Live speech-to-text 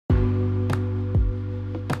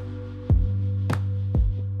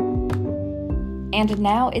And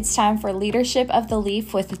now it's time for Leadership of the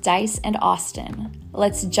Leaf with Dice and Austin.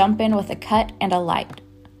 Let's jump in with a cut and a light.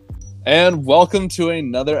 And welcome to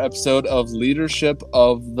another episode of Leadership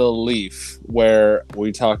of the Leaf, where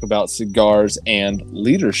we talk about cigars and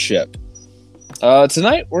leadership.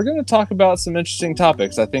 Tonight, we're going to talk about some interesting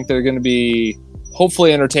topics. I think they're going to be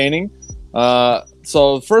hopefully entertaining.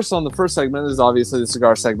 So first on the first segment is obviously the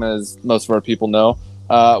cigar segment, as most of our people know.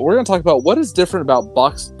 We're going to talk about what is different about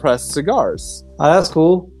box press cigars. Oh, that's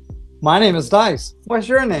cool. My name is Dice. What's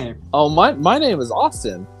your name? Oh, my name is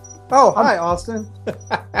Austin. Oh, hi, Austin.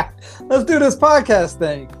 Let's do this podcast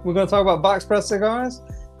thing. We're going to talk about box press cigars.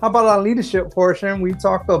 How about our leadership portion? We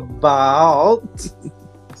talk about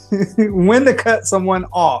when to cut someone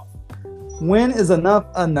off. When is enough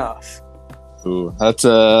enough? Ooh, that's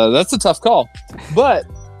a tough call. But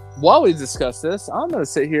while we discuss this, I'm going to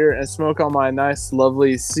sit here and smoke on my nice,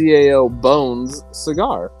 lovely CAO Bones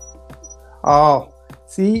cigar. Oh,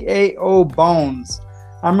 CAO Bones.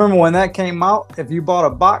 I remember when that came out, if you bought a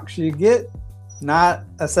box, you get not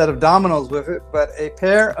a set of dominoes with it, but a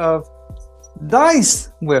pair of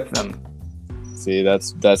dice with them. See,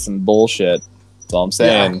 that's some bullshit. That's all I'm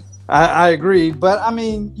saying. Yeah, I agree. But, I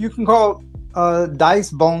mean, you can call dice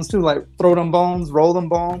bones, too, like throw them bones, roll them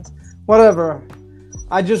bones, whatever.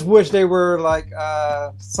 I just wish they were like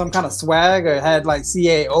some kind of swag or had like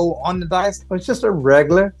CAO on the dice. It's just a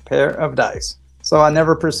regular pair of dice. So I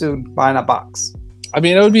never pursued buying a box. I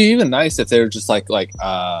mean, it would be even nice if they were just I'll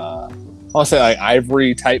say like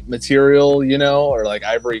ivory type material, or like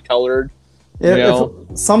ivory colored.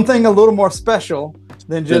 If something a little more special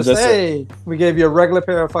than just hey, we gave you a regular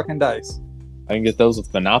pair of fucking dice. I can get those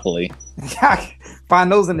with Monopoly.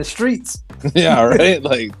 Find those in the streets. Yeah, right.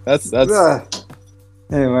 Like that's.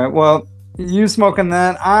 Anyway, well, you smoking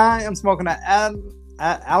that. I am smoking that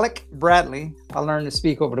Alec Bradley. I learned to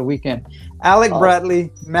speak over the weekend. Alec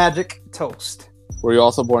Bradley Magic Toast. Were you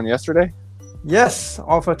also born yesterday? Yes,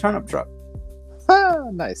 off a turnip truck.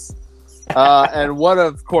 Nice. And what,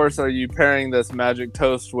 of course, are you pairing this Magic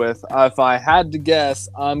Toast with? If I had to guess,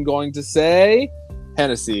 I'm going to say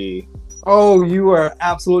Hennessy. Oh, you are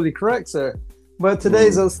absolutely correct, sir. But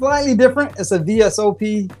today's a slightly different. It's a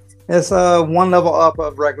VSOP. It's one level up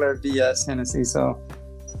of regular VS Hennessy, so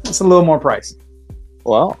it's a little more pricey.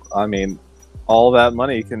 Well, I mean, all that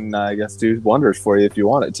money can, I guess, do wonders for you if you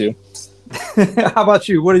want it to. How about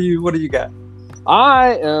you? What do you got?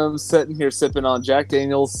 I am sitting here sipping on Jack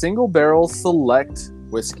Daniel's Single Barrel Select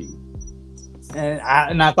Whiskey.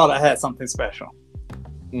 And I thought I had something special.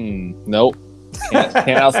 Nope. Can't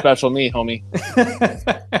out special me, homie.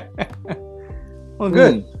 Well,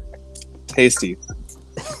 good. Tasty.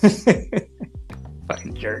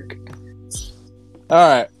 Fucking jerk. All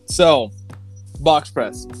right, so box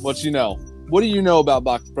press. What do you know? What do you know about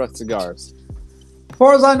box press cigars? As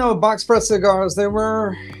far as I know, box press cigars, it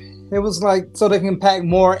was like so they can pack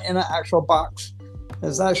more in an actual box.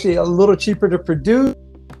 It's actually a little cheaper to produce,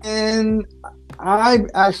 and I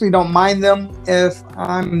actually don't mind them if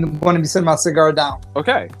I'm going to be setting my cigar down.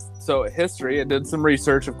 Okay, so history. I did some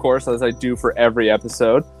research, of course, as I do for every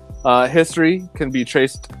episode. History can be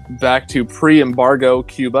traced back to pre-embargo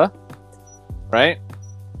Cuba, right?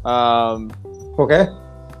 Okay.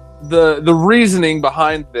 The reasoning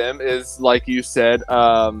behind them is, like you said,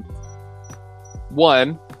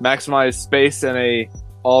 one, maximize space in a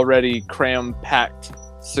already cram-packed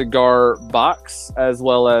cigar box, as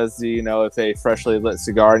well as if a freshly lit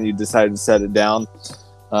cigar and you decided to set it down,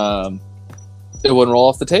 it wouldn't roll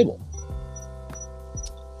off the table.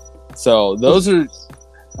 So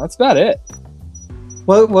that's about it.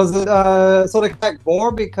 What was it? So they pack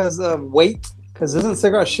more because of weight? Because isn't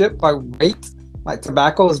cigar shipped by weight? Like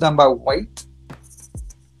tobacco is done by weight?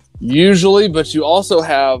 Usually, but you also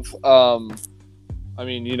have,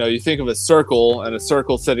 you think of a circle and a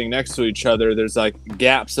circle sitting next to each other. There's like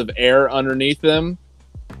gaps of air underneath them,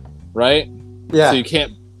 right? Yeah. So you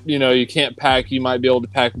can't pack. You might be able to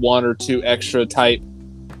pack one or two extra type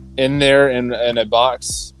in there in a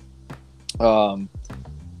box.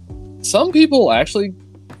 Some people actually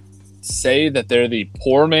say that they're the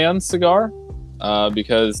poor man's cigar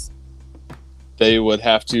because they would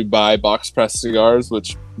have to buy box press cigars,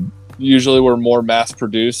 which usually were more mass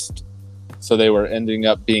produced, so they were ending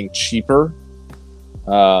up being cheaper.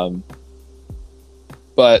 But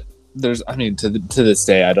to this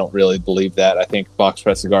day, I don't really believe that. I think box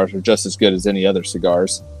press cigars are just as good as any other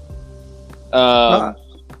cigars.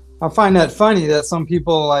 I find that funny that some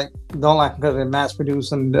people don't like because they mass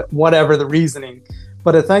produce and whatever the reasoning.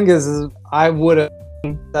 But the thing is I would have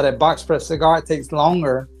that a box press cigar takes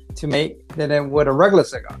longer to make than it would a regular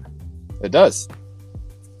cigar. It does.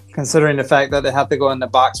 considering the fact that they have to go in the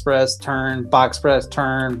box press, turn, box press,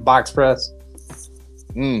 turn, box press.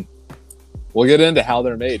 We'll get into how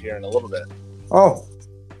they're made here in a little bit. Oh,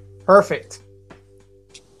 perfect.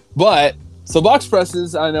 But so box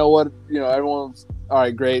presses, I know what, everyone's all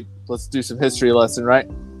right, great. Let's do some history lesson, right?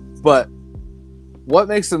 But what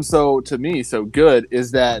makes them so good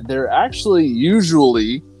is that they're actually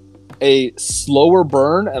usually a slower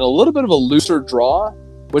burn and a little bit of a looser draw,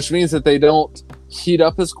 which means that they don't heat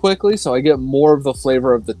up as quickly. So I get more of the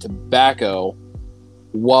flavor of the tobacco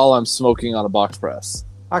while I'm smoking on a box press.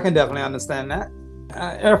 I can definitely understand that.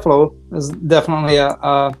 Airflow is definitely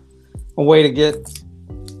a way to get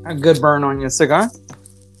a good burn on your cigar.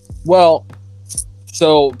 Well,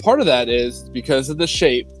 so part of that is because of the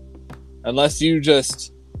shape. Unless you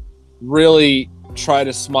just really try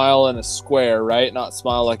to smile in a square, right? Not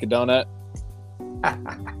smile like a donut.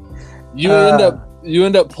 You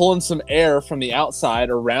end up pulling some air from the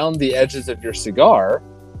outside around the edges of your cigar,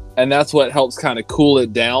 and that's what helps kind of cool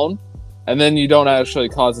it down. And then you don't actually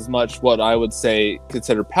cause as much what I would say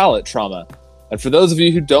consider palate trauma. And for those of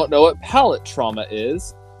you who don't know what palate trauma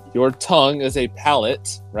is, your tongue is a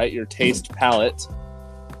palate, right? Your taste palate.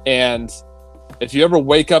 And if you ever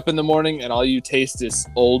wake up in the morning and all you taste is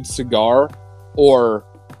old cigar,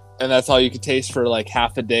 and that's all you could taste for like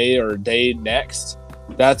half a day or a day next,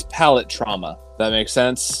 that's palate trauma. That makes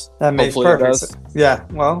sense? That makes Hopefully perfect sense. Yeah,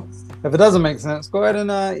 well, if it doesn't make sense, go ahead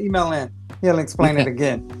and email in. He'll explain it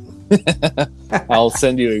again. I'll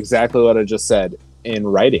send you exactly what I just said in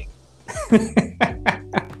writing.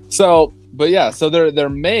 So they're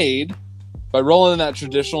made by rolling in that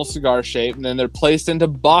traditional cigar shape, and then they're placed into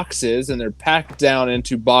boxes, and they're packed down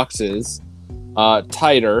into boxes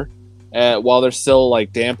tighter while they're still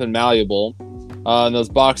like damp and malleable. And those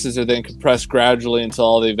boxes are then compressed gradually until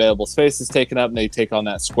all the available space is taken up, and they take on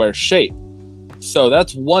that square shape. So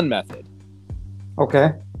that's one method.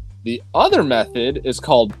 Okay. The other method is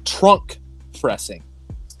called trunk pressing.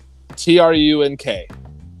 Trunk.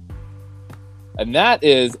 And that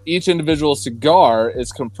is each individual cigar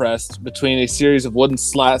is compressed between a series of wooden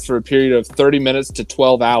slats for a period of 30 minutes to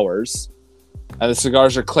 12 hours. And the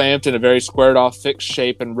cigars are clamped in a very squared off fixed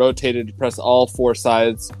shape and rotated to press all four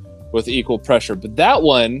sides with equal pressure. But that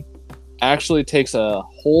one actually takes a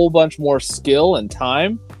whole bunch more skill and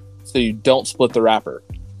time, so you don't split the wrapper.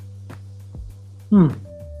 I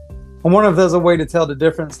wonder if there's a way to tell the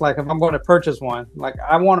difference. Like if I'm going to purchase one, like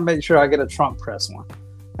I want to make sure I get a trunk press one.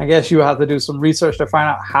 I guess you have to do some research to find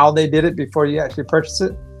out how they did it before you actually purchase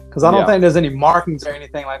it. Because I don't think there's any markings or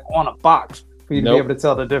anything like on a box for you to be able to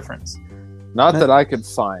tell the difference. Not that I could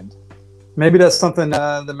find. Maybe that's something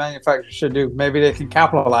the manufacturer should do. Maybe they can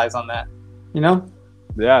capitalize on that. You know?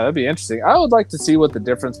 Yeah, that'd be interesting. I would like to see what the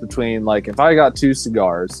difference between, like, if I got two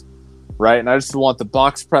cigars, right, and I just want the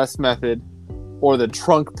box press method or the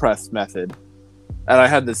trunk press method, and I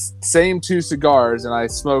had the same two cigars, and I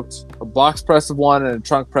smoked a box press of one and a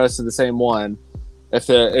trunk press of the same one, if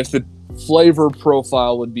the flavor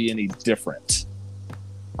profile would be any different.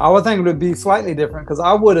 I would think it would be slightly different, because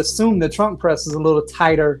I would assume the trunk press is a little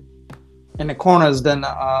tighter in the corners than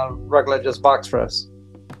regular just box press.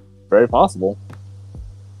 Very possible.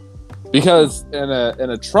 Because in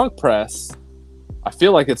a trunk press, I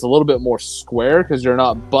feel like it's a little bit more square because you're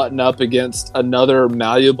not butting up against another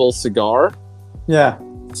malleable cigar. Yeah.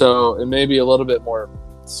 So it may be a little bit more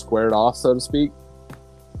squared off, so to speak.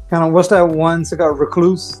 Kind of, what's that one cigar,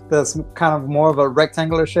 Recluse, that's kind of more of a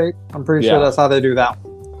rectangular shape? I'm pretty sure that's how they do that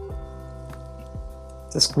one.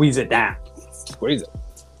 To squeeze it down. Squeeze it.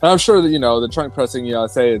 And I'm sure that, the trunk pressing, I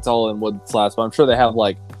say it's all in wood slats, but I'm sure they have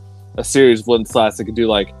like a series of wooden slats that could do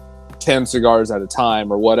like 10 cigars at a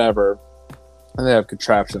time or whatever. And they have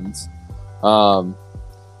contraptions. I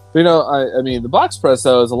mean, the box press,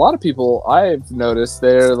 though, is a lot of people I've noticed,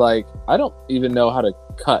 they're like, I don't even know how to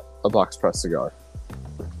cut a box press cigar.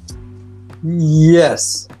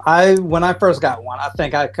 Yes. When I first got one, I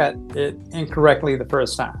think I cut it incorrectly the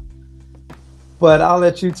first time. But I'll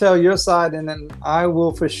let you tell your side, and then I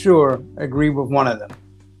will for sure agree with one of them.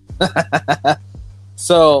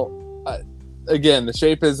 So, again, the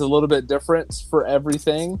shape is a little bit different for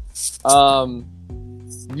everything.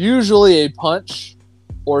 Usually a punch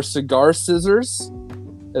or cigar scissors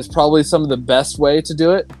is probably some of the best way to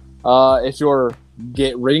do it. If your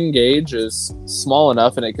ring gauge is small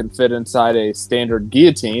enough and it can fit inside a standard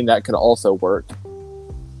guillotine, that could also work.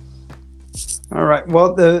 All right.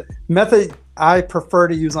 Well, the method I prefer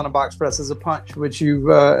to use on a box press is a punch, which you've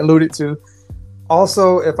alluded to.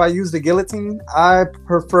 Also, if I use the guillotine, I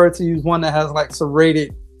prefer to use one that has like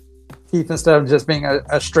serrated teeth instead of just being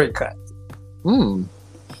a straight cut.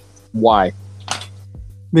 Why?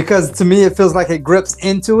 because to me it feels like it grips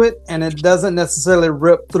into it and it doesn't necessarily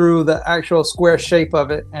rip through the actual square shape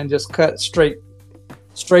of it and just cut straight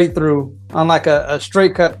through. Unlike a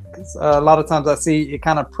straight cut, a lot of times I see it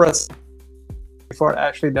kind of press before it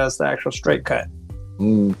actually does the actual straight cut. I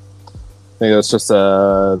think that's just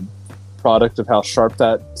a product of how sharp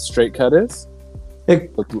that straight cut is.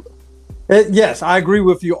 Yes, I agree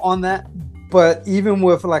with you on that. But even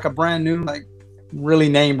with like a brand new, like really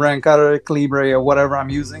name brand cutter, Calibre or whatever I'm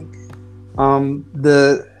using,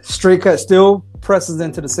 the straight cut still presses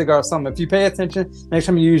into the cigar some. If you pay attention, next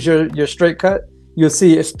time you use your straight cut, you'll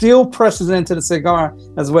see it still presses into the cigar,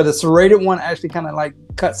 as where the serrated one actually kind of like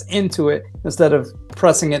cuts into it instead of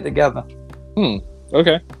pressing it together.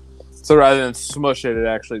 Okay. So rather than smush it, it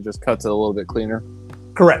actually just cuts it a little bit cleaner.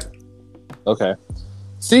 Correct. Okay.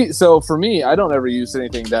 See, so for me, I don't ever use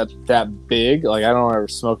anything that big. Like, I don't ever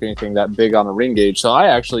smoke anything that big on a ring gauge. So I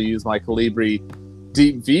actually use my Calibre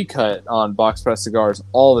deep V cut on box press cigars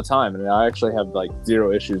all the time, and I actually have like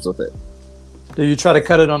zero issues with it. Do you try to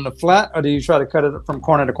cut it on the flat, or do you try to cut it from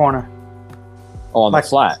corner to corner? Oh, on the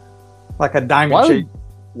flat. Like a diamond shape.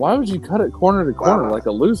 Why would you cut it corner to corner like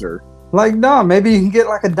a loser? Like, no, maybe you can get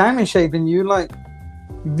like a diamond shape and you like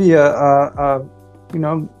be a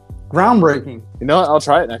groundbreaking. You know what? I'll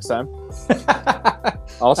try it next time.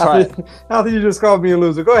 I'll try it. How did you just call me a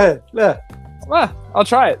loser? Go ahead. Yeah. Well, I'll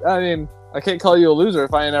try it. I mean, I can't call you a loser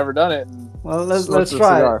if I ain't ever done it. Well, let's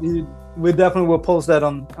try it. We definitely will post that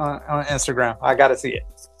on Instagram. I got to see it.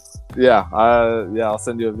 Yeah. I'll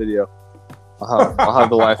send you a video. I'll have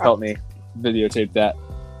the wife help me videotape that.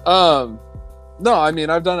 No, I mean,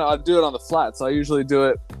 I've done it. I do it on the flat. So I usually do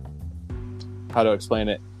it. How to explain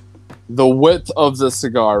it? The width of the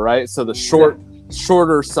cigar, right? So the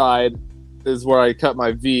shorter side is where I cut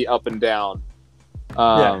my V up and down.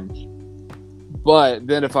 But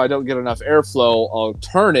then if I don't get enough airflow, I'll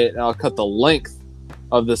turn it and I'll cut the length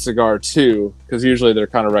of the cigar too, because usually they're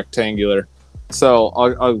kind of rectangular. So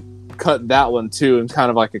I'll cut that one too, and kind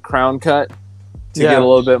of like a crown cut to get a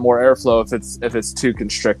little bit more airflow if it's too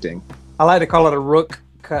constricting. I like to call it a rook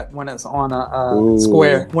cut when it's on a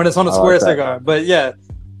square. When it's on a square cigar, but yeah.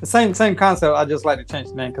 The same concept. I just like to change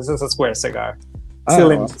the name because it's a square cigar.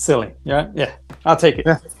 Silly. Yeah. I'll take it.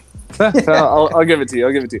 I'll give it to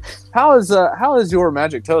you. How is your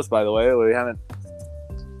Magic Toast, by the way? We haven't.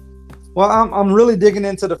 Well, I'm really digging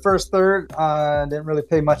into the first third. I didn't really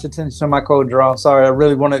pay much attention to my code draw. Sorry, I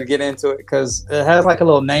really wanted to get into it because it has like a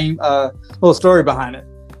little little story behind it,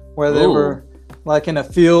 where they were like in a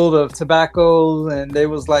field of tobacco and they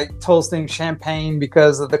was like toasting champagne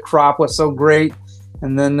because the crop was so great.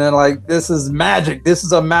 And then they're like, this is magic. This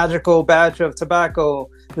is a magical batch of tobacco.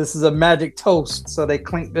 This is a magic toast. So they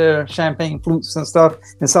clink their champagne flutes and stuff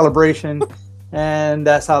in celebration. And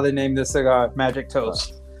that's how they named this cigar, Magic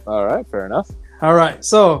Toast. All right, fair enough. All right.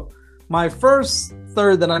 So my first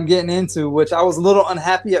third that I'm getting into, which I was a little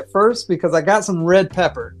unhappy at first because I got some red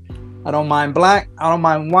pepper. I don't mind black. I don't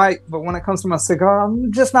mind white. But when it comes to my cigar,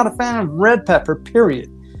 I'm just not a fan of red pepper, period.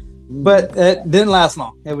 But it didn't last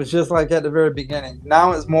long. It was just like at the very beginning.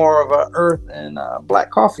 Now it's more of a earth and black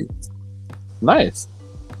coffee. Nice.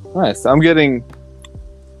 I'm getting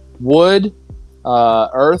wood,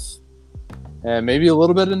 earth, and maybe a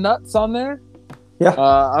little bit of nuts on there. Yeah.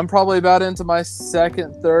 I'm probably about into my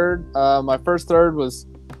second third. My first third was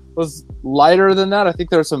lighter than that. I think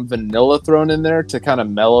there's some vanilla thrown in there to kind of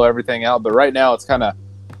mellow everything out. But right now it's kind of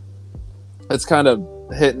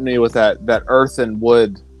hitting me with that earth and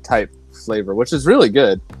wood type flavor, which is really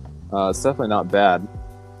good. It's definitely not bad.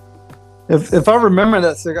 If I remember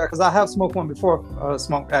that cigar, because I have smoked one before,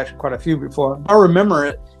 smoked actually quite a few before. I remember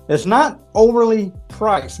it. It's not overly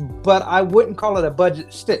priced, but I wouldn't call it a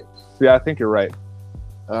budget stick. Yeah, I think you're right.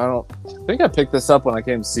 I think I picked this up when I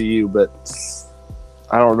came to see you, but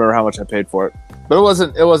I don't remember how much I paid for it. But it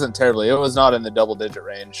wasn't terribly. It was not in the double digit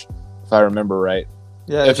range, if I remember right.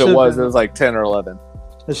 Yeah. If it was like 10 or 11.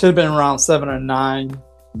 It should have been around 7 or 9.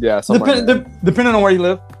 Yeah, depending on where you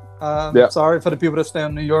live. Yeah. Sorry for the people that stay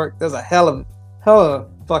in New York. There's a hell of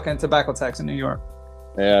fucking tobacco tax in New York.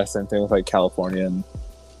 Yeah, same thing with like California and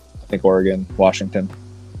I think Oregon, Washington.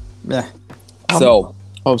 Yeah.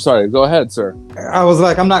 I'm sorry. Go ahead, sir. I was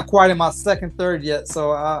like, I'm not quite in my second third yet,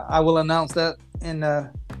 so I will announce that in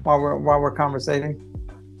while we're conversating.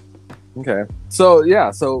 Okay. So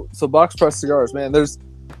yeah, so box press cigars, man.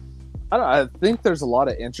 I think there's a lot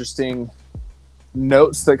of interesting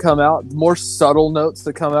notes that come out, more subtle notes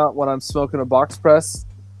that come out when I'm smoking a box press.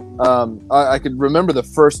 I could remember the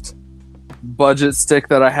first budget stick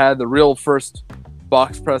that I had, the real first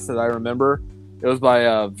box press that I remember. It was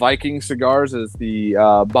by Viking Cigars. It's the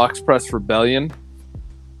Box Press Rebellion.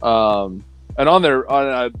 And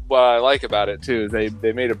what I like about it too is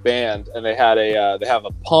they made a band, and they have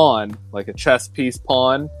a pawn, like a chess piece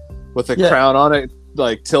pawn with a crown on it,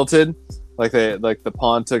 like tilted, like the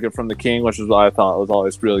pawn took it from the king, which is what I thought was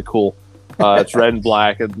always really cool. It's red and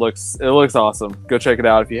black. It looks awesome. Go check it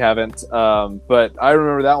out if you haven't. But I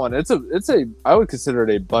remember that one. I would consider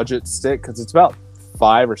it a budget stick because it's about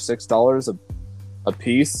 $5 or $6 a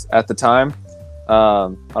piece at the time. I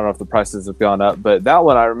don't know if the prices have gone up, but that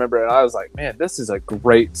one I remember, and I was like, man, this is a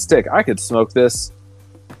great stick. I could smoke this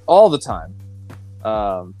all the time.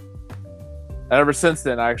 And ever since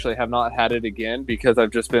then, I actually have not had it again because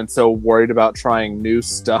I've just been so worried about trying new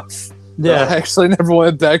stuff. Yeah, I actually never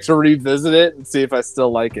went back to revisit it and see if I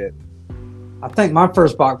still like it. I think my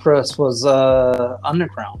first box press was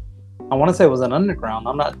Underground. I want to say it was an Underground.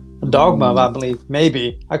 I'm not a Dogma, I believe.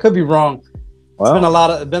 Maybe I could be wrong. Well, it's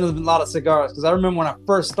been a lot of cigars because I remember when I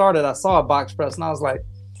first started, I saw a box press and I was like,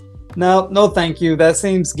 no, thank you. That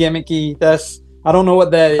seems gimmicky. I don't know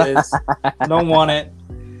what that is. I don't want it.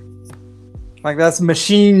 Like that's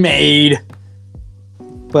machine made.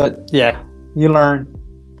 But yeah, you learn.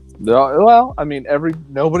 Well, I mean,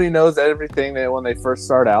 nobody knows everything when they first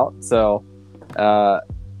start out. So,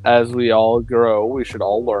 as we all grow, we should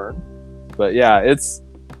all learn. But yeah,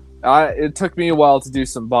 it took me a while to do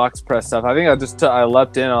some box press stuff. I think I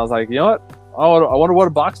leapt in. I was like, you know what? I wonder what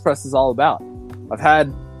a box press is all about. I've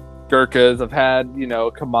had Gurkhas, I've had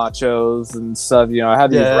Camachos and stuff. I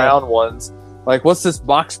had these round ones. Like, what's this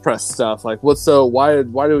box press stuff? Like, why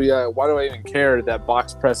do I even care that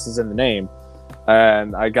box press is in the name?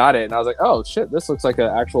 And I got it, and I was like, oh shit, this looks like an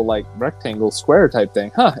actual like rectangle square type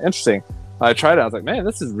thing. Huh, interesting. I tried it. I was like, man,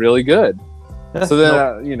 this is really good. Yeah, so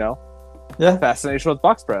then, fascination with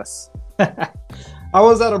box press. I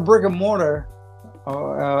was at a brick and mortar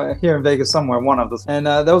here in Vegas somewhere, one of those, and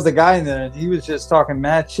there was a guy in there, and he was just talking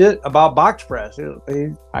mad shit about box press.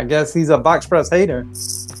 I guess he's a box press hater.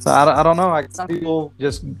 So I don't know. Some people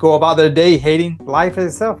just go about their day hating life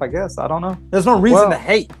itself, I guess. I don't know. There's no reason to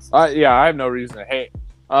hate. I have no reason to hate.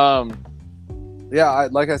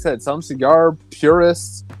 Like I said, some cigar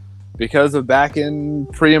purists, because of back in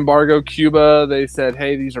pre-embargo Cuba, they said,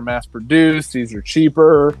 hey, these are mass-produced, these are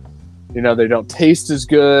cheaper, they don't taste as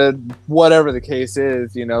good, whatever the case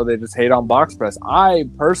is, they just hate on box press. I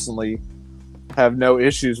personally have no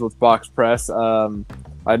issues with box press. I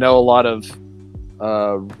know a lot of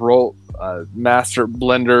master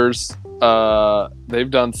blenders.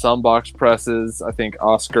 They've done some box presses. I think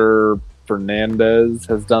Oscar Fernandez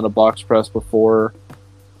has done a box press before.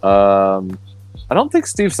 I don't think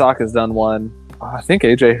Steve Sock has done one. I think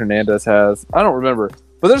AJ Hernandez has. I don't remember.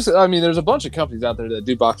 But there's a bunch of companies out there that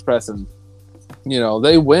do box press, and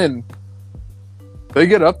they win. They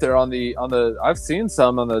get up there on the. I've seen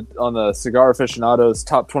some on the Cigar Aficionado's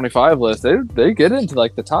top 25 list. They get into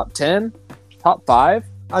like the top 10, top 5.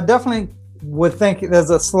 I definitely would think there's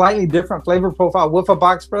a slightly different flavor profile with a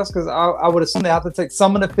box press because I would assume they have to take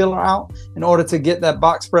some of the filler out in order to get that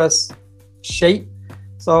box press shape.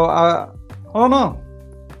 So I don't know.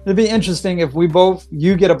 It'd be interesting if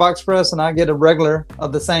you get a box press and I get a regular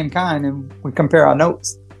of the same kind and we compare our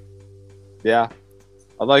notes. Yeah.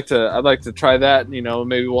 I'd like to try that,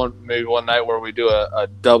 maybe one night where we do a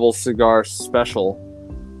double cigar special.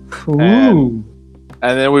 Ooh.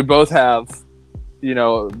 And then we both have,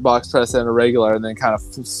 box press and a regular, and then kind of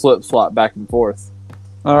flip-flop back and forth.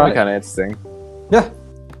 All right. Kind of interesting. Yeah.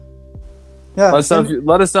 Yeah.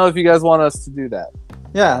 Let us know if you guys want us to do that.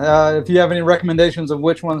 Yeah, if you have any recommendations of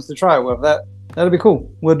which ones to try with, that'd be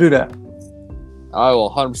cool. We'll do that. I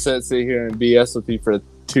will 100% sit here and BS with you for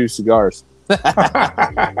 2 cigars.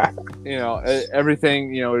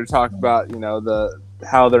 Everything, we talk about,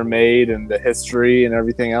 how they're made and the history and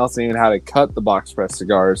everything else, and even how to cut the box press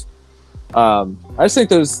cigars. I just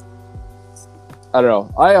think I don't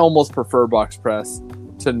know. I almost prefer box press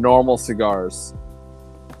to normal cigars.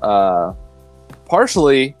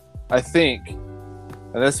 Partially, I think.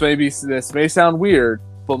 And this may sound weird,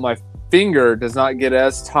 but my finger does not get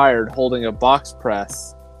as tired holding a box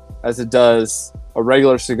press as it does a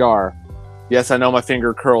regular cigar. Yes, I know my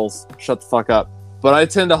finger curls. Shut the fuck up. But I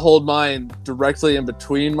tend to hold mine directly in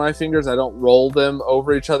between my fingers. I don't roll them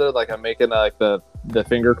over each other like I'm making like the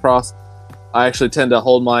finger cross. I actually tend to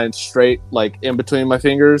hold mine straight, like in between my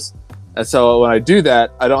fingers. And so when I do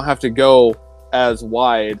that, I don't have to go as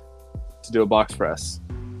wide to do a box press.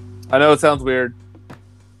 I know it sounds weird.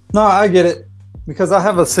 No, I get it. Because I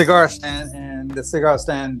have a cigar stand, and the cigar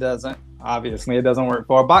stand doesn't work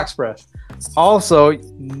for a box press. Also,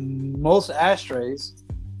 most ashtrays,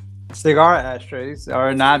 cigar ashtrays,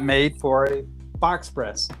 are not made for a box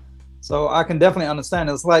press. So I can definitely understand.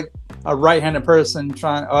 It's like a right-handed person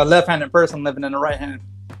or a left-handed person living in a right-handed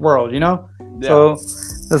world, Yeah. So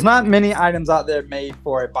there's not many items out there made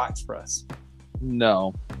for a box press.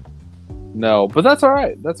 No, but that's all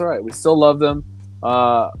right. That's all right. We still love them.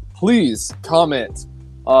 Please comment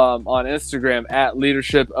on Instagram at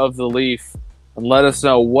Leadership of the Leaf and let us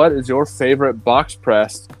know what is your favorite box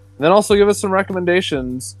press. And then also give us some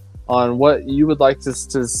recommendations on what you would like to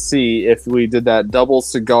see if we did that double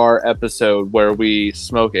cigar episode where we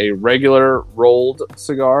smoke a regular rolled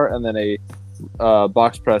cigar and then a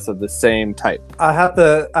box press of the same type. I have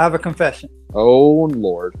a confession. Oh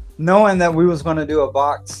Lord! Knowing that we was going to do a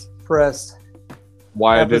box press,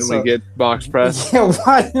 why episode. didn't we get box press? Yeah,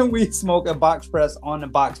 why didn't we smoke a box press on the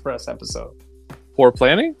box press episode? Poor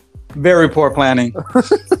planning. Very poor planning.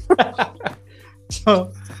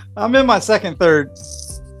 So I'm in my second third,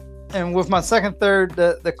 and with my second third,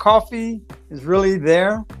 the coffee is really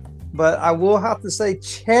there, but I will have to say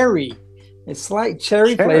cherry. A slight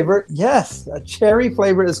cherry flavor. Yes, a cherry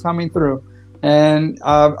flavor is coming through. And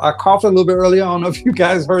I coughed a little bit earlier. I don't know if you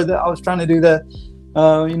guys heard that. I was trying to do that,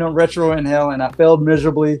 retro inhale, and I failed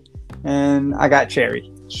miserably. And I got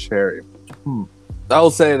cherry. Cherry. I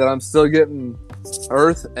will say that I'm still getting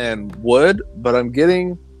earth and wood, but I'm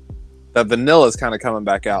getting that vanilla is kind of coming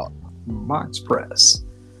back out. Box press.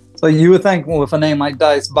 So you would think, well, with a name like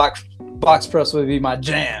Dice, box press would be my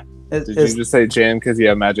jam. Did you just say jam because you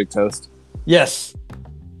have magic toast? Yes.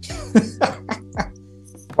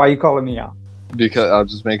 Why are you calling me out? Because I'll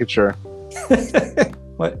just make it sure.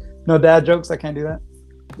 What? No dad jokes? I can't do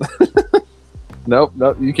that? Nope.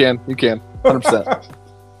 You can. 100%.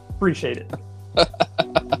 Appreciate it.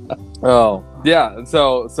 Oh, yeah.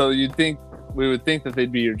 So you'd think we would think that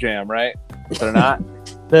they'd be your jam, right? But they're not.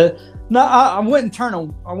 No, I wouldn't turn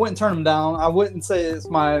them. I wouldn't turn them down. I wouldn't say it's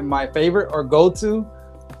my favorite or go-to.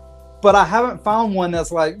 But I haven't found one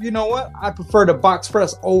that's like, you know what? I prefer the box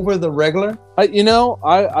press over the regular. I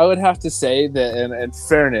would have to say that in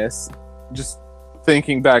fairness, just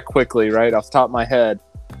thinking back quickly, right off the top of my head,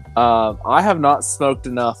 I have not smoked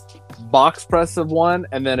enough box press of one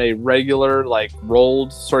and then a regular like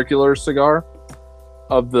rolled circular cigar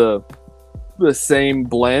of the same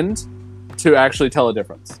blend to actually tell a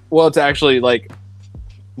difference. Well, to actually like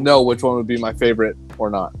know which one would be my favorite or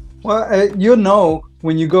not. Well, you'll know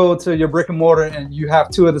when you go to your brick and mortar and you have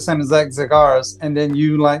two of the same exact cigars, and then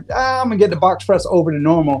you like, I'm gonna get the box press over the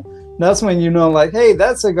normal. That's when you know, like, hey,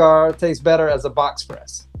 that cigar tastes better as a box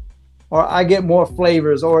press, or I get more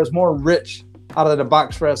flavors, or it's more rich out of the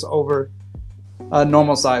box press over a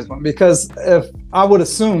normal size one. Because if I would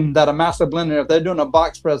assume that a master blender, if they're doing a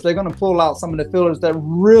box press, they're gonna pull out some of the fillers that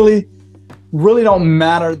really don't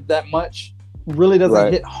matter that much, really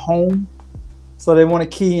doesn't hit home. So they want to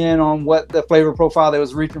key in on what the flavor profile they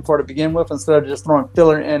was reaching for to begin with, instead of just throwing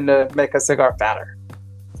filler in to make a cigar fatter.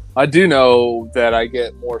 I do know that I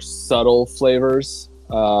get more subtle flavors,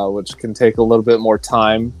 which can take a little bit more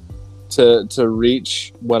time to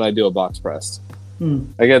reach when I do a box press.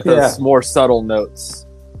 I get those more subtle notes.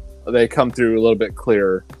 They come through a little bit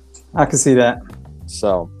clearer. I can see that.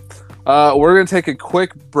 So we're going to take a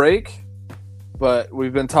quick break, but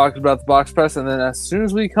we've been talking about the box press, and then as soon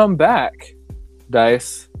as we come back,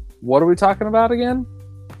 Dice, what are we talking about again?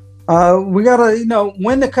 We gotta,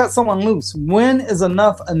 when to cut someone loose. When is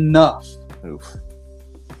enough enough? Oof.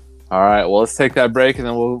 All right, well, let's take that break, and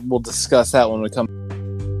then we'll discuss that when we come.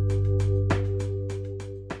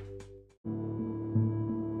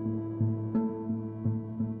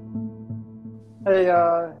 Hey,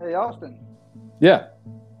 Austin. Yeah.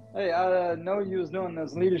 Hey, I know you was doing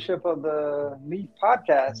this Leadership of the Leaf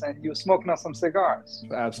podcast, and you were smoking on some cigars.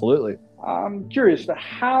 Absolutely. I'm curious,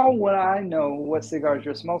 how would I know what cigars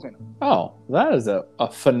you're smoking? Oh, that is a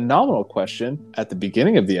phenomenal question. At the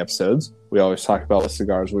beginning of the episodes, we always talk about what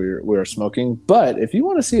cigars we are smoking. But if you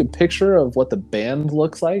want to see a picture of what the band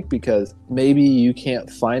looks like, because maybe you can't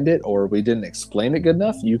find it or we didn't explain it good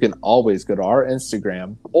enough, you can always go to our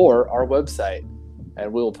Instagram or our website,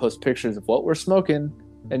 and we will post pictures of what we're smoking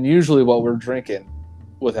and usually what we're drinking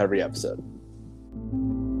with every episode.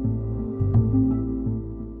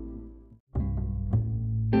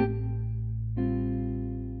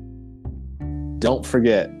 Don't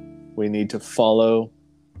forget, we need to follow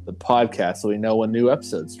the podcast so we know when new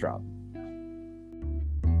episodes drop.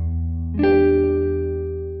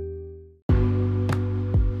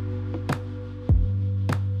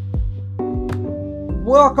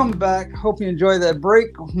 Welcome back. Hope you enjoyed that break.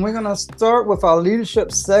 We're going to start with our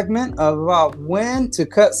leadership segment about when to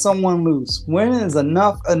cut someone loose. When is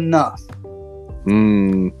enough enough?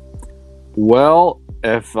 Well,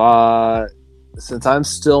 if since I'm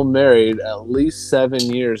still married, at least 7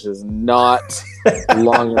 years is not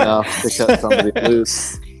long enough to cut somebody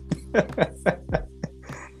loose.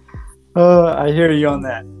 I hear you on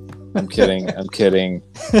that. I'm kidding.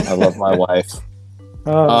 I love my wife.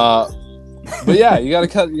 But yeah, you gotta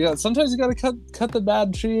cut. Sometimes you gotta cut the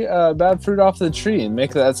bad fruit off the tree and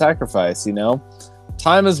make that sacrifice. You know,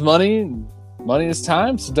 time is money. Money is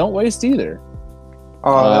time. So don't waste either.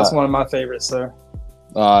 Oh, that's one of my favorites, sir.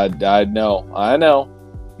 I know.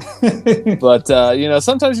 But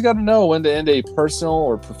sometimes you got to know when to end a personal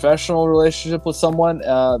or professional relationship with someone.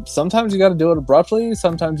 Sometimes you got to do it abruptly.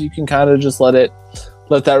 Sometimes you can kind of just let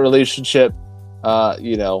that relationship,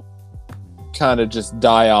 kind of just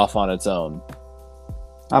die off on its own.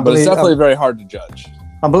 But it's definitely very hard to judge.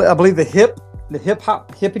 I believe the hip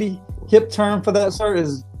term for that, sir,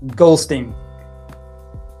 is ghosting.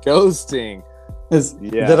 Ghosting. Yes.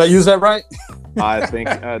 Did I use that right? I think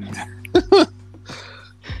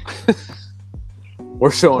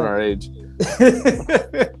we're showing our age.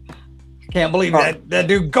 Can't believe that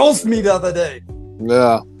dude ghosted me the other day.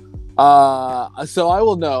 Yeah. So I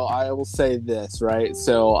will say this, right?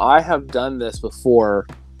 So I have done this before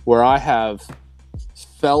where I have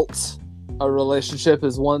felt a relationship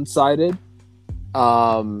is one-sided,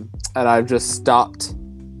 and I've just stopped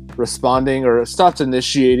responding or stopped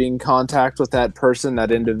initiating contact with that person,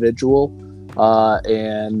 that individual,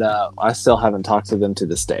 and I still haven't talked to them to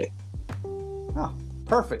this day. Oh,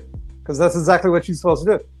 perfect, because that's exactly what you're supposed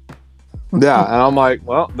to do. Yeah, and I'm like,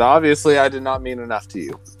 well, obviously I did not mean enough to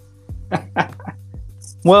you.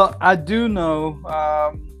 Well, I do know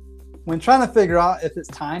when trying to figure out if it's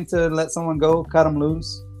time to let someone go, cut them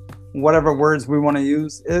loose, whatever words we want to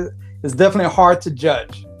use, it's definitely hard to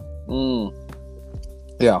judge.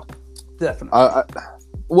 Yeah, definitely.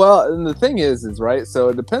 Well, and the thing is right. So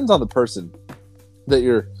it depends on the person that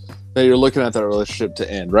you're looking at that relationship to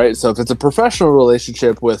end, right? So if it's a professional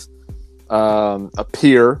relationship with a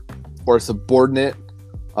peer or a subordinate,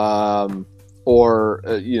 or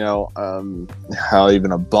how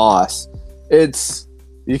even a boss, it's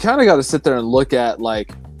you kind of got to sit there and look at,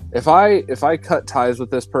 like, if I cut ties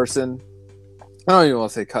with this person, I don't even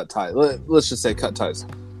want to say cut ties. Let's just say cut ties.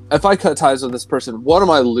 If I cut ties with this person, what am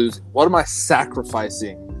I losing? What am I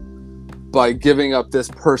sacrificing by giving up this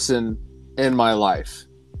person in my life?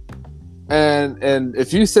 And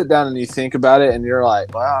if you sit down and you think about it and you're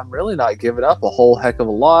like, well, I'm really not giving up a whole heck of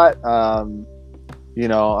a lot. I've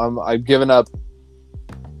given up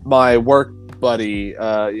my work buddy,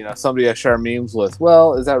 somebody I share memes with.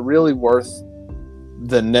 Well, is that really worth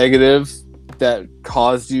the negative that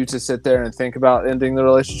caused you to sit there and think about ending the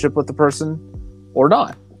relationship with the person, or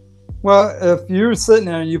not? Well, if you're sitting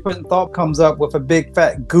there and you comes up with a big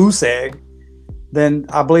fat goose egg, then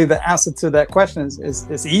I believe the answer to that question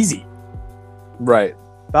is easy. Right.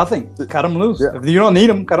 Nothing. Cut them loose. Yeah. If you don't need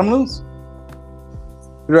them, cut them loose.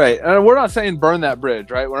 Right. And we're not saying burn that bridge,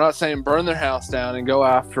 right? We're not saying burn their house down and go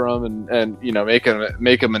after them and make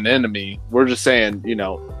them an enemy. We're just saying,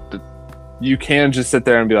 you can just sit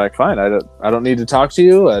there and be like, fine, I don't need to talk to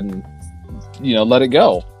you, and let it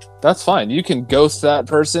go. That's fine. You can ghost that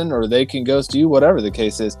person, or they can ghost you, whatever the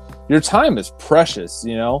case is. Your time is precious.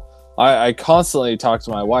 I constantly talk to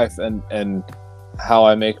my wife and how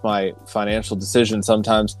I make my financial decisions.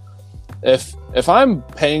 Sometimes if I'm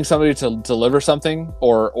paying somebody to deliver something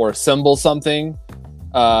or assemble something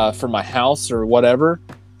for my house or whatever,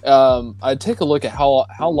 I take a look at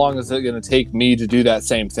how long is it going to take me to do that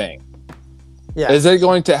same thing. Yeah.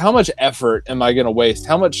 How much effort am I going to waste?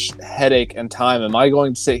 How much headache and time am I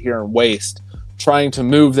going to sit here and waste trying to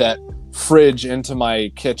move that fridge into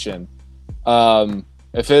my kitchen?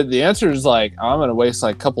 The answer is like, I'm going to waste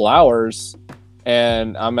like a couple hours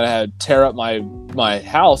and I'm going to tear up my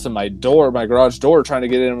house and my garage door, trying to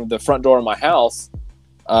get in the front door of my house,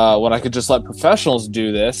 when I could just let professionals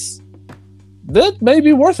do this, that may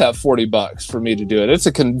be worth that $40 for me to do it. It's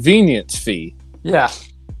a convenience fee. Yeah.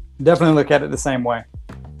 Definitely look at it the same way.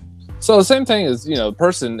 So the same thing is,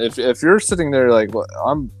 person, if you're sitting there like, well,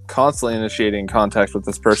 I'm constantly initiating contact with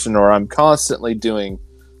this person, or I'm constantly doing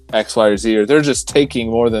X, Y, or Z, or they're just taking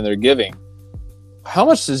more than they're giving, how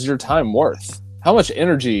much is your time worth? How much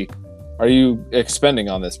energy are you expending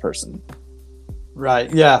on this person?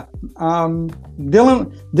 Right. Yeah.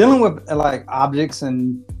 Dealing with like objects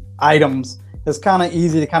and items is kind of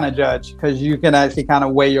easy to kind of judge, because you can actually kind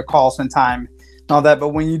of weigh your costs and time and all that. But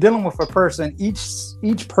when you're dealing with a person,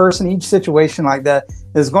 each person, each situation like that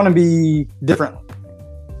is going to be different.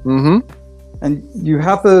 Mm-hmm. And you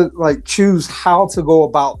have to like choose how to go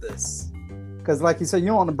about this. because like you said, you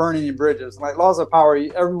don't want to burn any bridges. Like laws of power,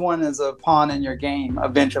 everyone is a pawn in your game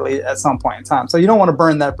eventually at some point in time. So you don't want to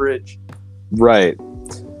burn that bridge. Right.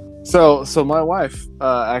 So my wife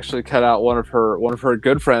actually cut out one of her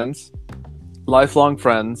good friends, lifelong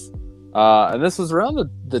friends, and this was around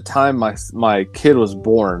the time my kid was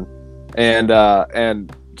born,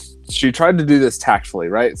 and she tried to do this tactfully,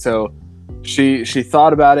 right? So she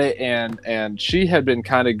thought about it, and she had been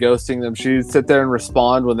kind of ghosting them. She'd sit there and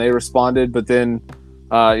respond when they responded, but then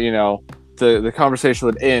the conversation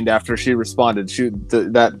would end after she responded.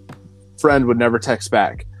 That friend would never text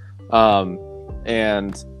back,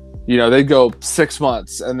 and they'd go 6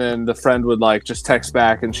 months, and then the friend would like just text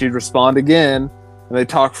back, and she'd respond again, and they'd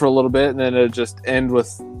talk for a little bit, and then it'd just end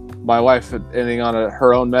with my wife ending on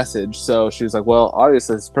her own message. So she was like, well,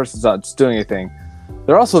 obviously this person's not just doing anything.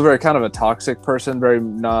 They're also very kind of a toxic person, very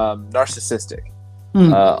narcissistic.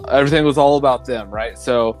 Everything was all about them, right?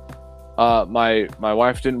 So my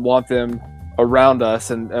wife didn't want them around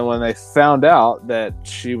us, and when they found out that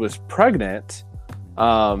she was pregnant,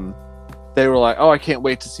 they were like, oh, I can't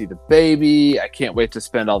wait to see the baby. I can't wait to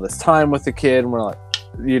spend all this time with the kid. And we're like,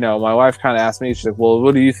 my wife kind of asked me, she's like, well,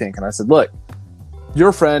 what do you think? And I said, look,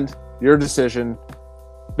 your friend, your decision,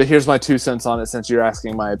 but here's my 2 cents on it since you're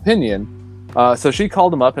asking my opinion. So she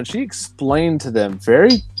called them up and she explained to them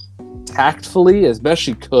very tactfully, as best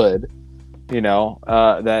she could,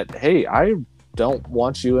 that, hey, I don't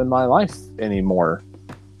want you in my life anymore.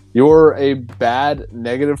 You're a bad,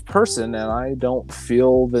 negative person, and I don't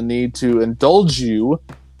feel the need to indulge you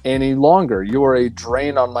any longer. You are a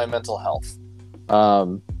drain on my mental health.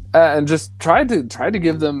 And just tried to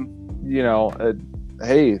give them,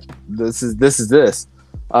 hey, this is this.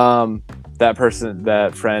 That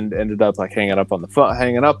friend ended up like hanging up on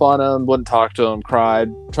him, wouldn't talk to him,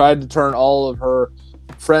 tried to turn all of her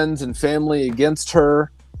friends and family against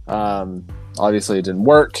her. Obviously it didn't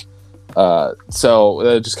work. So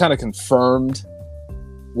it just kind of confirmed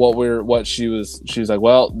what she was like,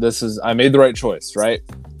 well, I made the right choice, right?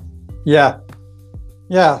 Yeah.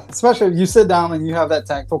 Especially if you sit down and you have that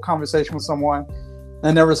tactful conversation with someone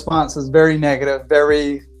and their response is very negative,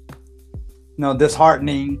 very,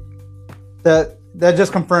 disheartening. That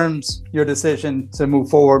just confirms your decision to move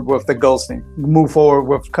forward with the ghosting, move forward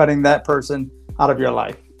with cutting that person out of your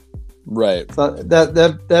life. Right. So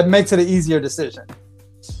that makes it an easier decision.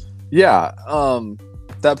 Yeah.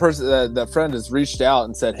 That friend has reached out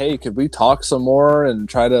and said, hey, could we talk some more and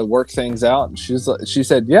try to work things out? And she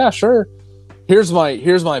said, yeah, sure. Here's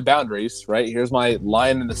my boundaries, right? Here's my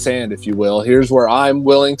line in the sand, if you will. Here's where I'm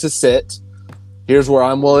willing to sit. Here's where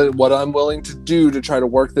what I'm willing to do to try to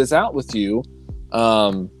work this out with you.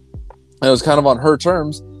 It was kind of on her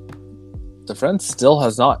terms. The friend still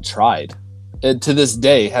has not tried. It, to this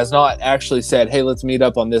day, has not actually said, hey, let's meet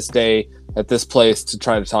up on this day at this place to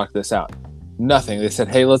try to talk this out. Nothing. They said,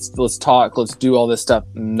 hey, let's talk, let's do all this stuff.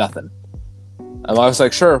 Nothing. And I was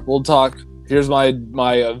like, sure, we'll talk. Here's my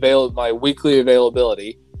weekly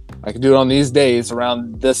availability. I can do it on these days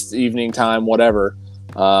around this evening time, whatever.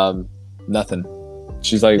 Nothing.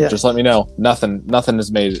 She's like, just let me know. Nothing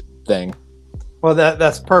has made it thing. Well,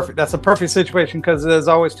 that's perfect. That's a perfect situation because there's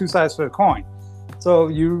always two sides to the coin. So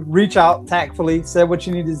you reach out tactfully, say what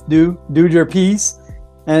you need to do your piece.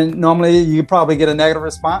 And normally you probably get a negative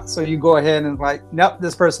response. So you go ahead and like, nope,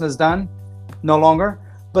 this person is done. No longer.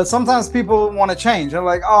 But sometimes people want to change. They're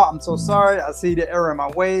like, oh, I'm so sorry. I see the error in my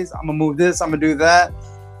ways. I'm going to move this. I'm going to do that.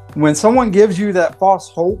 When someone gives you that false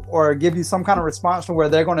hope or give you some kind of response to where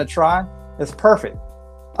they're going to try, it's perfect.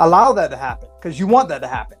 Allow that to happen because you want that to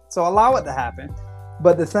happen. So allow it to happen.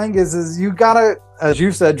 But the thing is you got to, as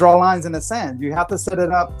you said, draw lines in the sand. You have to set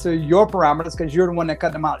it up to your parameters because you're the one that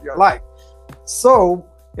cut them out of your life. So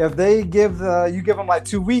if they you give them like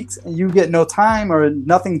 2 weeks and you get no time or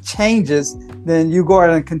nothing changes, then you go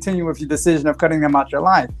ahead and continue with your decision of cutting them out your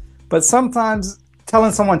life. But sometimes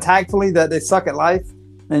telling someone tactfully that they suck at life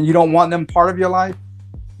and you don't want them part of your life,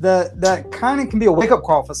 that kind of can be a wake-up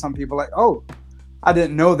call for some people. Like, oh, I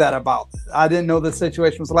didn't know that about it. I didn't know the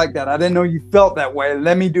situation was like that. I didn't know you felt that way.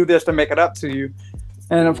 Let me do this to make it up to you.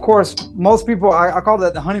 And of course, most people, I call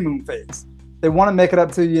that the honeymoon phase. They want to make it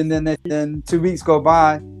up to you, and then 2 weeks go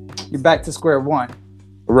by, you're back to square one.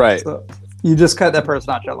 Right. So you just cut that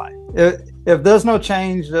person out your life. If there's no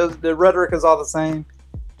change, the rhetoric is all the same.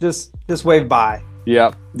 Just wave by.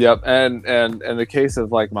 Yep. And in the case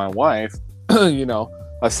of like my wife,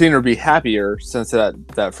 I've seen her be happier since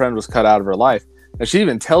that friend was cut out of her life. And she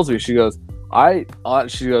even tells me, she goes, I'm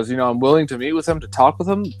willing to meet with him, to talk with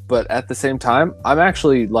him, but at the same time, I'm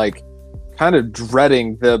actually like kind of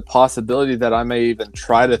dreading the possibility that I may even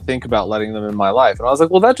try to think about letting them in my life. And I was like,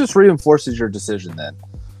 well, that just reinforces your decision then.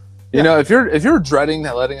 You know, if you're dreading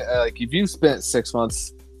that letting, like if you've spent 6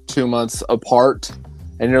 months, 2 months apart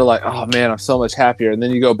and you're like, oh man, I'm so much happier. And then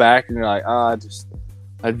you go back and you're like,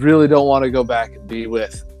 I really don't want to go back and be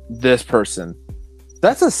with this person.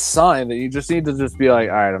 That's a sign that you just need to just be like,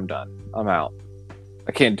 all right, I'm done. I'm out.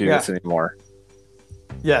 I can't do this anymore.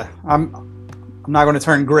 Yeah. I'm not going to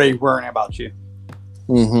turn gray worrying about you.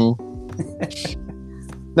 Mm-hmm.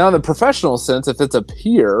 Now, in the professional sense, if it's a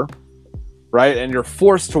peer, right, and you're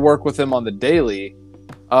forced to work with them on the daily,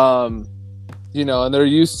 you know, and they're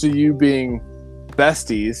used to you being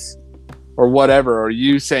besties or whatever, or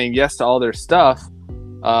you saying yes to all their stuff,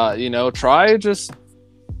 you know, try just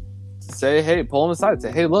say, hey, pull them aside.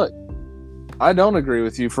 Say, hey, look, I don't agree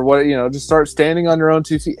with you for what, you know, just start standing on your own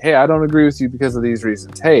 2 feet. Hey, I don't agree with you because of these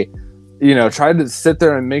reasons. Hey, you know, try to sit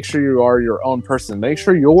there and make sure you are your own person. Make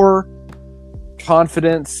sure your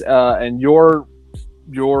confidence and your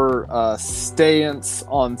stance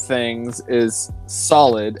on things is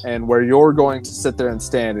solid, and where you're going to sit there and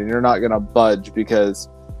stand and you're not going to budge, because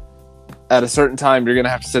at a certain time you're going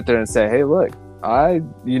to have to sit there and say, hey, look,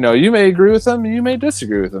 you know, you may agree with them and you may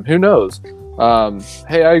disagree with them. Who knows?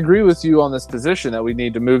 Hey, I agree with you on this position that we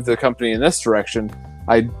need to move the company in this direction.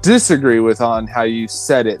 I disagree with on how you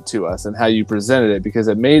said it to us and how you presented it, because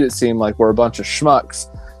it made it seem like we're a bunch of schmucks,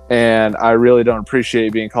 and I really don't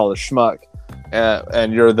appreciate being called a schmuck.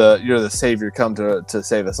 And you're the savior come to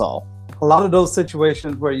save us all. A lot of those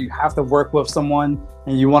situations where you have to work with someone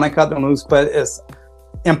and you want to cut them loose, but it's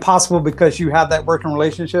impossible because you have that working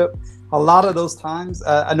relationship. A lot of those times,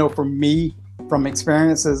 I know for me, from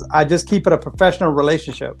experiences, I just keep it a professional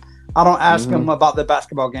relationship. I don't ask them about the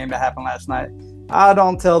basketball game that happened last night. I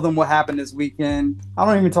don't tell them what happened this weekend. I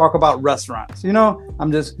don't even talk about restaurants. You know, I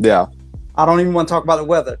don't even want to talk about the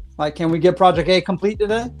weather. Like, can we get Project A complete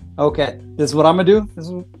today? Okay, this is what I'm gonna do.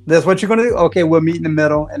 This is what you're gonna do. Okay, we'll meet in the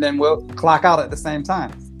middle, and then we'll clock out at the same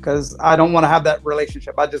time. Because I don't want to have that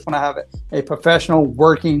relationship. I just want to have a professional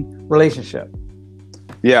working relationship.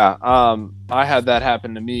 Yeah, I had that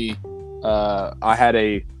happen to me. I had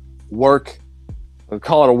a work, we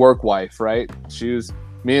call it a work wife, right?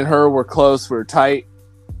 Me and her were close, we were tight.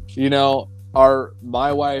 You know,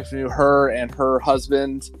 my wife knew her and her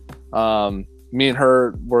husband. Me and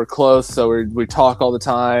her were close, so we talk all the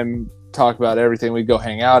time, talk about everything. We'd go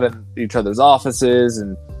hang out in each other's offices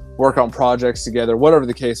and work on projects together, whatever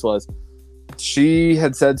the case was. She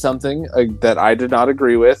had said something that I did not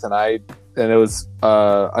agree with, and I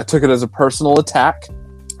took it as a personal attack.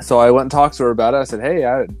 So I went and talked to her about it. I said,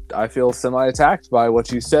 hey, I feel semi-attacked by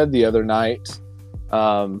what you said the other night,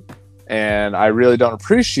 and I really don't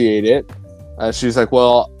appreciate it. She's like,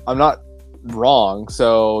 well, I'm not wrong,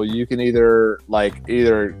 so you can either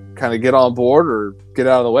kind of get on board or get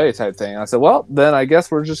out of the way type thing. And I said, well, then I guess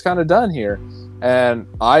we're just kind of done here. And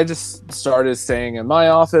I just started staying in my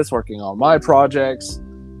office, working on my projects,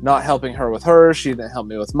 not helping her with hers. She didn't help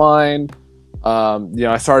me with mine. You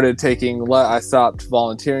know, I stopped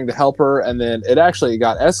volunteering to help her, and then it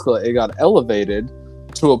got elevated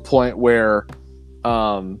to a point where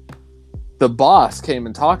the boss came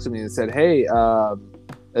and talked to me and said, hey,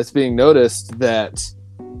 it's being noticed that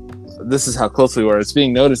this is how close we were. It's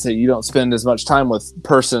being noticed that you don't spend as much time with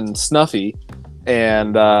person Snuffy.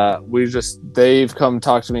 And they've come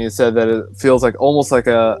talk to me and said that it feels like almost like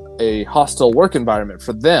a hostile work environment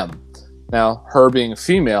for them. Now, her being a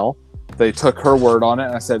female, they took her word on it.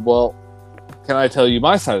 And I said, well, can I tell you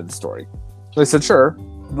my side of the story? They said, sure.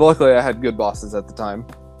 Luckily, I had good bosses at the time,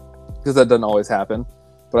 because that doesn't always happen.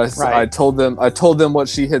 But I told them what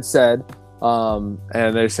she had said.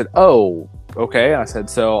 And they said, oh, okay. I said,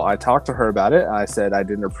 so I talked to her about it. I said, I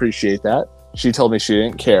didn't appreciate that. She told me she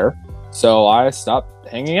didn't care. So I stopped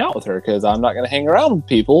hanging out with her, because I'm not going to hang around with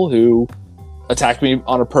people who attack me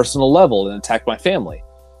on a personal level and attack my family.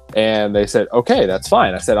 And they said, okay, that's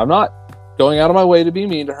fine. I said, I'm not going out of my way to be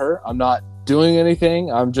mean to her. I'm not doing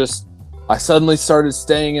anything. I suddenly started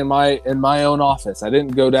staying in my own office. I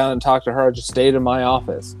didn't go down and talk to her. I just stayed in my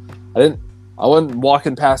office. I wasn't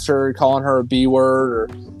walking past her, calling her a B word or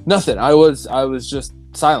nothing. I was just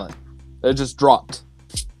silent. It just dropped.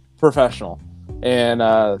 Professional. And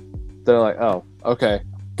they're like, oh, okay,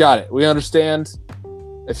 got it. We understand.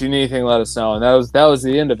 If you need anything, let us know. And that was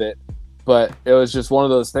the end of it. But it was just one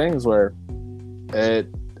of those things where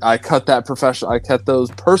I cut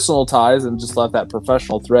those personal ties and just left that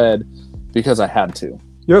professional thread because I had to.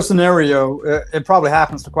 Your scenario, it probably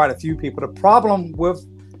happens to quite a few people. The problem with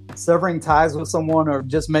severing ties with someone or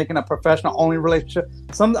just making a professional only relationship,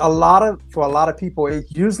 for a lot of people, it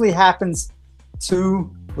usually happens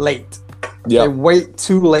too late. Yep. They wait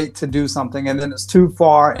too late to do something, and then it's too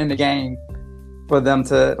far in the game for them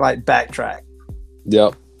to like backtrack.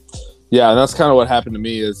 Yep. Yeah, and that's kind of what happened to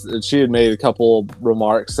me. Is she had made a couple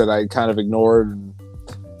remarks that I kind of ignored and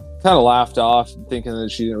kind of laughed off, thinking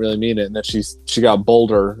that she didn't really mean it, and then she got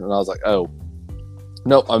bolder, and I was like, oh,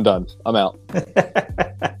 nope, I'm done, I'm out.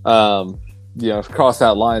 Cross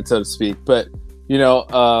that line, so to speak. But in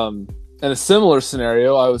a similar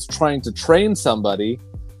scenario, I was trying to train somebody,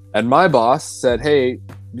 and my boss said, hey,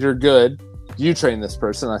 you're good, you train this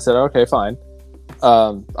person. I said, okay, fine.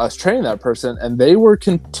 I was training that person, and they were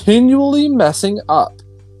continually messing up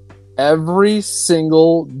every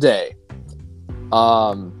single day.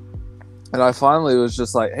 And I finally was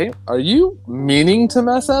just like, hey, are you meaning to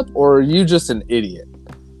mess up, or are you just an idiot?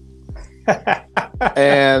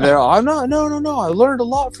 And they're I'm not, no, I learned a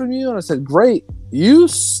lot from you. And I said, great, you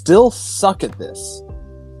still suck at this.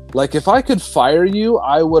 Like, if I could fire you,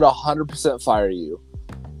 I would 100% fire you,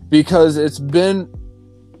 because it's been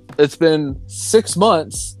 6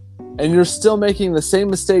 months and you're still making the same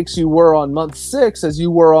mistakes you were on month 6 as you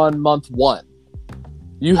were on month 1.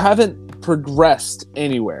 You haven't progressed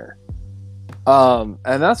anywhere. And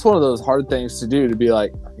that's one of those hard things to do, to be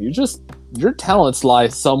like, your talents lie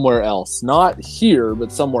somewhere else, not here,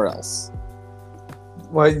 but somewhere else.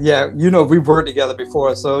 Well, yeah, we've worked together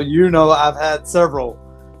before, so I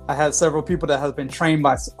had several people that have been trained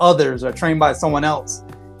by others or trained by someone else.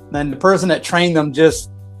 And then the person that trained them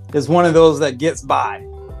just is one of those that gets by.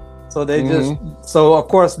 So they so of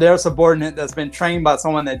course their subordinate that's been trained by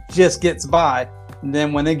someone that just gets by. And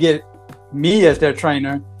then when they get me as their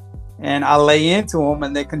trainer and I lay into them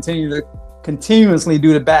and they continuously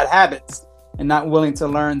do the bad habits and not willing to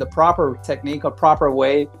learn the proper technique or proper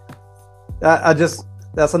way,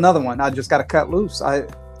 that's another one. I just got to cut loose.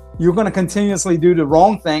 You're going to continuously do the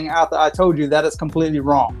wrong thing after I told you that it's completely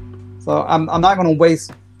wrong. So I'm not going to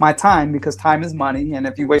waste my time, because time is money. And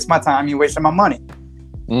if you waste my time, you're wasting my money.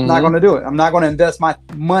 I'm not going to do it. I'm not going to invest my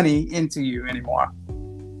money into you anymore.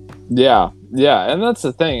 Yeah. And that's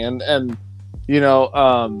the thing. And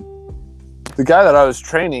the guy that I was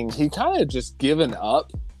training, he kind of just given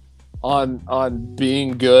up on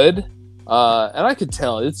being good. And I could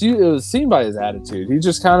tell it was seen by his attitude. He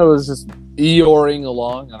just kind of was just Eeyoring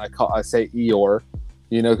along, and I say Eeyore.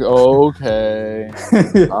 Okay,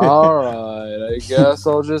 all right, I guess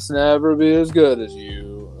I'll just never be as good as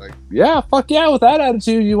you. Like, yeah, fuck yeah, with that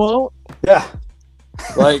attitude, you won't. Yeah.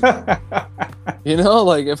 Like,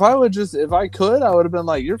 like if I could, I would have been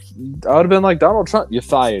like Donald Trump. You're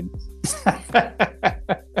fired.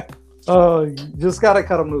 Oh, you just gotta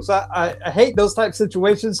cut them loose. I hate those type of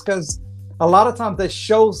situations, because a lot of times they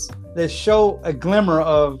show a glimmer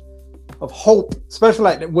of hope, especially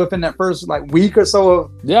like within that first week or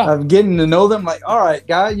so of getting to know them. Like, all right,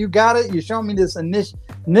 guy, you got it. You show me this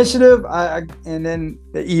initiative. And then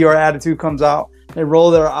the Eeyore attitude comes out. They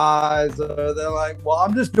roll their eyes. They're like, well,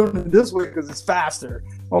 I'm just doing it this way because it's faster,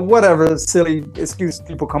 or whatever silly excuse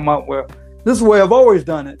people come up with. This is the way I've always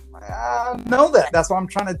done it. I know that. That's why I'm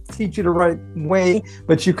trying to teach you the right way,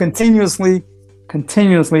 but you continuously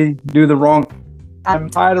do the wrong. I'm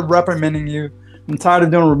tired of reprimanding you. I'm tired of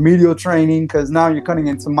doing remedial training, because now you're cutting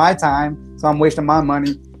into my time, so I'm wasting my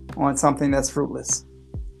money on something that's fruitless.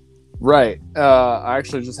 Right. I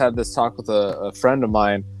actually just had this talk with a friend of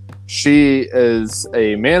mine. She is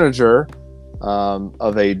a manager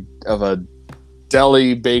of a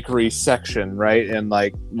deli bakery section, right? And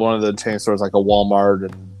like one of the chain stores, like a Walmart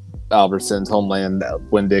and Albertsons, Homeland,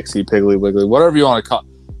 Winn-Dixie, Piggly Wiggly, whatever you want to call it,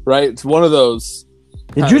 right? It's one of those.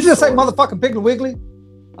 Did you just say motherfucking Piggly Wiggly?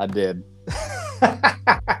 I did.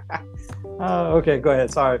 Okay, go ahead.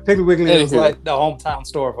 Sorry. Piggly Wiggly is like the hometown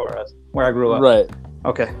store for us, where I grew up. Right.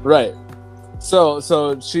 Okay. Right. So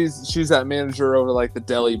she's that manager over like the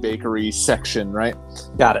deli bakery section, right?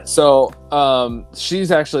 Got it. So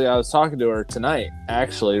she's actually, I was talking to her tonight,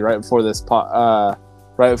 actually, right before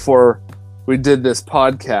we did this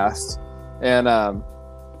podcast, and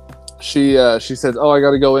she said, oh, I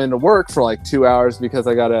got to go into work for like 2 hours because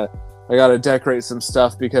I gotta decorate some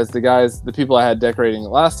stuff, because the people I had decorating it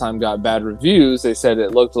last time got bad reviews. They said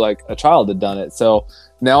it looked like a child had done it. So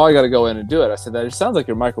now I got to go in and do it. I said, that just sounds like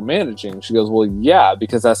you're micromanaging. She goes, well, yeah,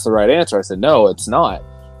 because that's the right answer. I said, no, it's not.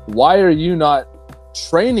 Why are you not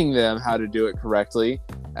training them how to do it correctly?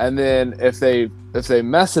 And then if they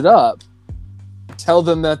mess it up, tell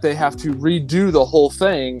them that they have to redo the whole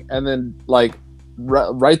thing, and then like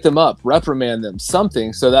write them up, reprimand them,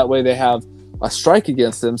 something, so that way they have a strike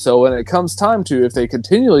against them. So when it comes time to, if they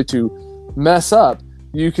continually to mess up,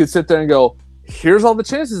 you could sit there and go, here's all the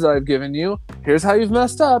chances that I've given you. Here's how you've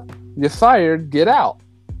messed up. You're fired. Get out.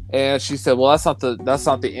 And she said, well, that's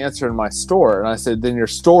not the answer in my store. And I said, then your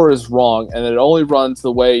store is wrong. And it only runs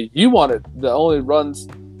the way you want it. It only runs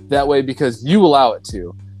that way because you allow it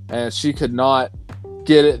to. And she could not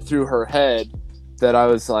get it through her head that I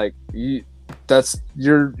was like,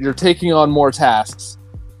 you're taking on more tasks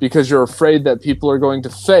because you're afraid that people are going to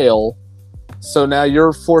fail. So now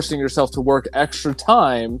you're forcing yourself to work extra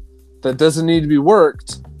time that doesn't need to be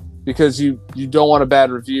worked because you don't want a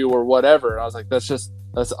bad review or whatever. And I was like,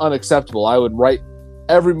 that's unacceptable. I would write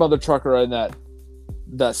every mother trucker in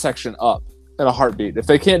that section up in a heartbeat. If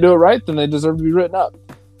they can't do it right, then they deserve to be written up.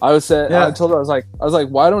 I told her, I was like,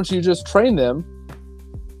 why don't you just train them?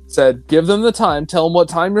 Said, give them the time, tell them what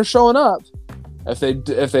time you're showing up. If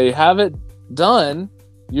they have it done,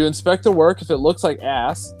 you inspect the work. If it looks like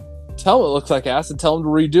ass, tell them it looks like ass and tell them to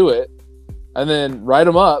redo it, and then write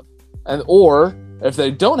them up. Or if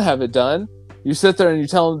they don't have it done, you sit there and you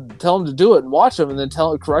tell them to do it and watch them, and then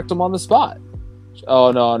correct them on the spot.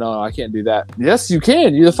 Oh no, I can't do that. Yes, you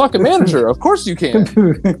can. You're the fucking manager. Of course you can.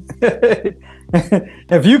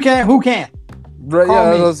 If you can't, who can? Right,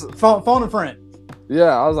 Call me. Phone a friend.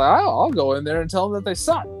 Yeah, I was like, I'll go in there and tell them that they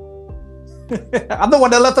suck. I'm the one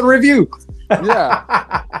that left the review.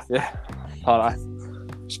 Yeah. Hold on.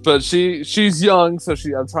 But she's young, so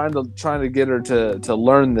I'm trying to get her to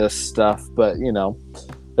learn this stuff. But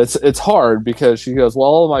it's hard because she goes, well,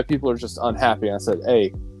 all of my people are just unhappy. And I said,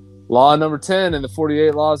 hey, law number 10 in the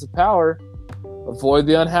 48 laws of power: avoid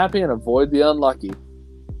the unhappy and avoid the unlucky.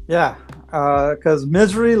 Yeah, because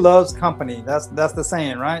misery loves company. That's the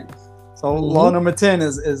saying, right? So law number 10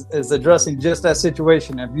 is addressing just that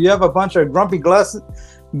situation. If you have a bunch of gloomy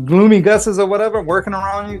gusses or whatever working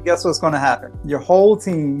around you, guess what's going to happen? Your whole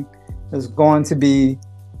team is going to be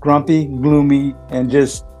grumpy, gloomy, and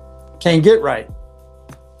just can't get right.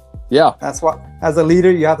 Yeah. That's why, as a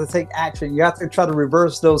leader, you have to take action. You have to try to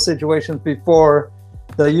reverse those situations before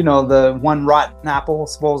the one rotten apple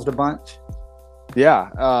spoils the bunch.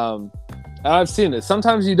 Yeah. And I've seen it.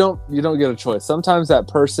 Sometimes you don't get a choice. Sometimes that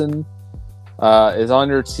person is on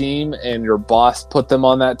your team and your boss put them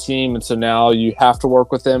on that team, and so now you have to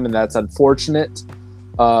work with them, and that's unfortunate.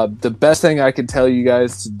 The best thing I can tell you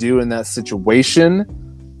guys to do in that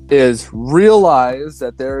situation is realize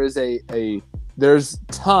that there's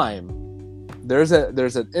time. There's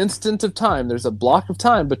an instant of time. There's a block of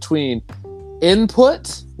time between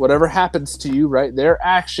input, whatever happens to you, right? Their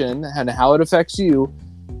action and how it affects you.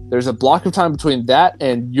 There's a block of time between that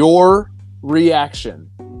and your reaction.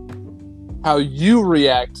 How you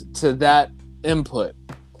react to that input,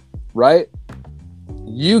 right?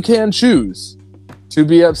 You can choose to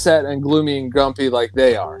be upset and gloomy and grumpy like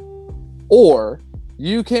they are. Or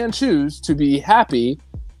you can choose to be happy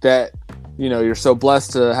that, you're so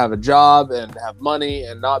blessed to have a job and have money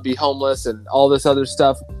and not be homeless and all this other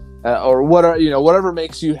stuff, or whatever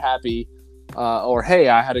makes you happy. Or, hey,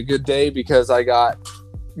 I had a good day because I got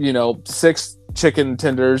 6 chicken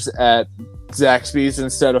tenders at Zaxby's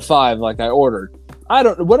instead of 5 like I ordered.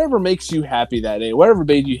 Whatever makes you happy that day, whatever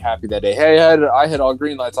made you happy that day. Hey, I hit all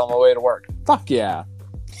green lights on my way to work. Fuck yeah.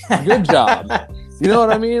 Good job. You know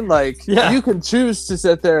what I mean? Like, You can choose to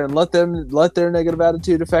sit there and let their negative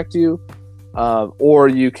attitude affect you, or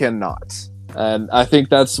you cannot. And I think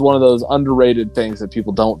that's one of those underrated things that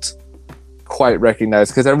people don't quite recognize,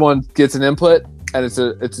 because everyone gets an input and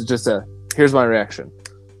it's just here's my reaction.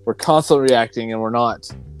 We're constantly reacting and we're not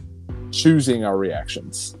choosing our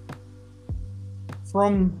reactions.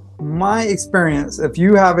 From my experience, if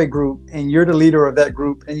you have a group and you're the leader of that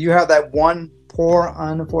group and you have that one poor,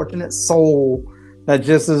 unfortunate soul that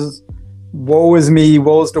just is, woe is me,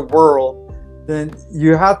 woe is the world, then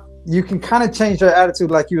you can kind of change their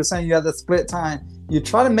attitude. Like you were saying, you have the split time. You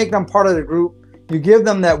try to make them part of the group. You give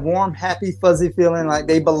them that warm, happy, fuzzy feeling like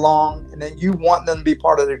they belong, and then you want them to be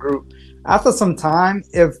part of the group. After some time,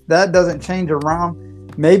 if that doesn't change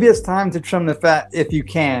around, maybe it's time to trim the fat if you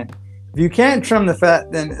can. If you can't trim the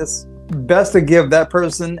fat, then it's best to give that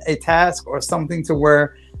person a task or something to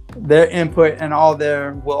where their input and all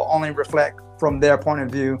there will only reflect from their point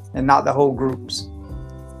of view and not the whole group's.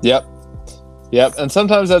 Yep. And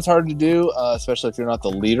sometimes that's hard to do, especially if you're not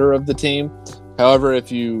the leader of the team. However,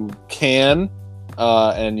 if you can,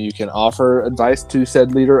 and you can offer advice to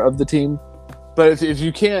said leader of the team, but if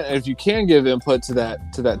you can give input to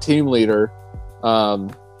that team leader, or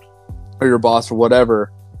your boss or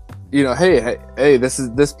whatever, hey,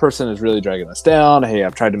 this person is really dragging us down. Hey,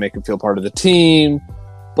 I've tried to make him feel part of the team.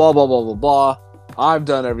 Blah blah blah blah blah. I've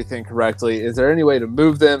done everything correctly. Is there any way to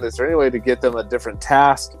move them? Is there any way to get them a different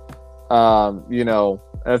task? You know,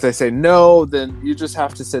 and if they say no, then you just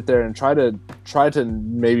have to sit there and try to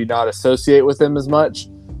maybe not associate with them as much.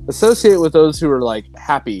 Associate with those who are like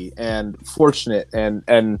happy and fortunate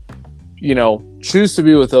and you know, choose to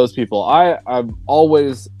be with those people. I'm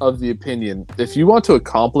always of the opinion, if you want to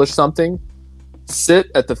accomplish something,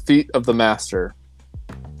 sit at the feet of the master.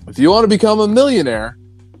 If you want to become a millionaire,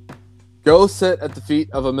 go sit at the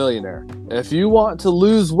feet of a millionaire. If you want to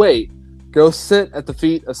lose weight, go sit at the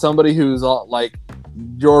feet of somebody who's like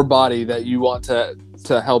your body that you want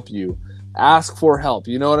to help you. Ask for help.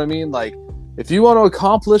 You know what I mean? Like, if you want to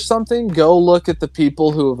accomplish something, go look at the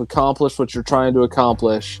people who have accomplished what you're trying to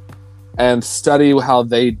accomplish and study how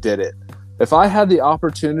they did it. If I had the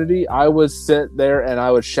opportunity, I would sit there and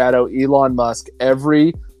I would shadow Elon Musk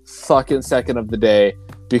every fucking second of the day,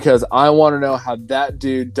 because I want to know how that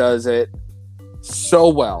dude does it so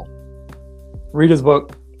well. Read his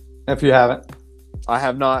book if you haven't. I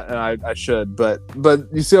have not, and I should, but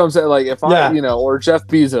you see what I'm saying? Like, if I, you know, or Jeff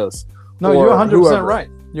Bezos. No, you're 100% right.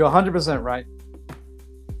 You're 100% right.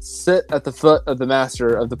 Sit at the foot of the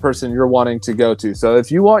master of the person you're wanting to go to. So if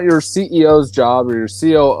you want your CEO's job or your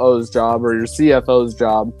COO's job or your CFO's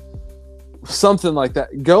job, something like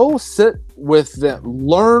that, go sit with them.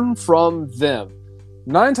 Learn from them.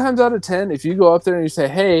 9 times out of 10, if you go up there and you say,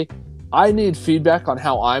 hey, I need feedback on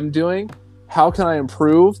how I'm doing. How can I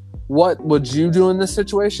improve? What would you do in this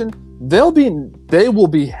situation? They will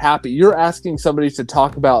be happy. You're asking somebody to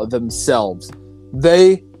talk about themselves.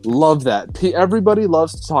 They love that. Everybody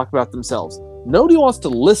loves to talk about themselves. Nobody wants to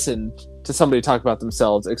listen to somebody talk about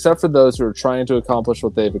themselves, except for those who are trying to accomplish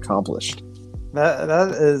what they've accomplished. That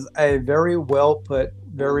is a very well put,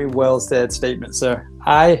 very well said statement, sir.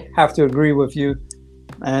 I have to agree with you.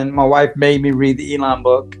 And my wife made me read the Elon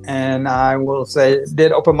book, and I will say it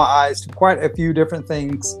did open my eyes to quite a few different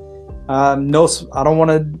things. No, I don't want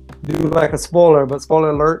to do like a spoiler, but spoiler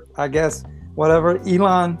alert, I guess, whatever.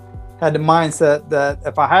 Elon had the mindset that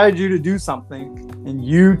if I hired you to do something and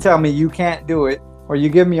you tell me you can't do it, or you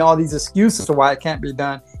give me all these excuses to why it can't be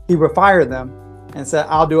done, he would fire them and say,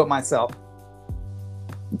 I'll do it myself.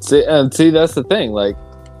 See, that's the thing. Like,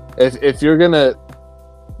 if you're going to,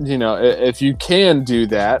 you know, if you can do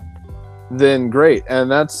that, then great. And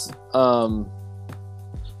that's one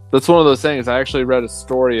of those things. I actually read a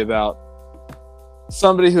story about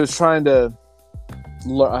somebody who was trying to,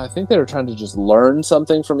 I think they were trying to just learn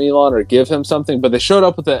something from Elon or give him something, but they showed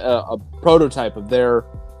up with a prototype of their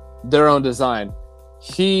own design.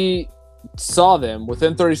 He saw them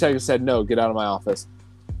within 30 seconds, said, no, get out of my office.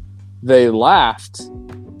 They laughed.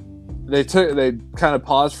 They kind of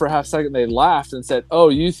paused for a half second. They laughed and said, oh,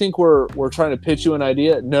 you think we're trying to pitch you an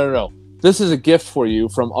idea? No. This is a gift for you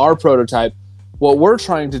from our prototype. What we're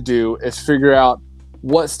trying to do is figure out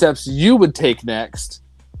what steps you would take next,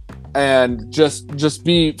 and just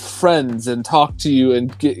be friends and talk to you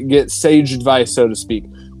and get sage advice, so to speak.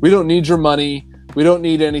 We don't need your money. We don't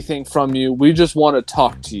need anything from you. We just want to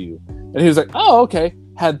talk to you. And he was like, oh, okay.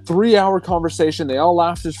 Had 3-hour conversation. They all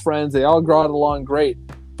laughed as friends. They all got along great.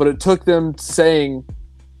 But it took them saying,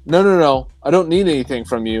 no, I don't need anything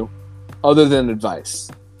from you other than advice.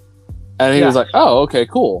 And he was like, oh, okay,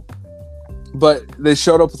 cool. But they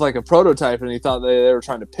showed up with like a prototype, and he thought they were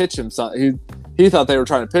trying to pitch him something. He thought they were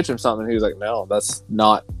trying to pitch him something. He was like, no, that's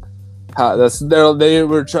not how. They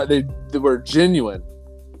were genuine,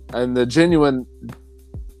 and the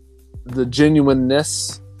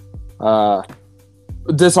genuineness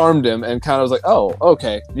disarmed him, and kind of was like, oh,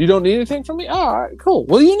 okay, you don't need anything from me. Oh, all right, cool.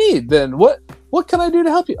 What do you need then? What can I do to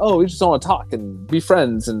help you? Oh, we just want to talk and be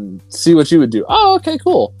friends and see what you would do. Oh, okay,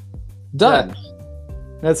 cool, done. Yeah.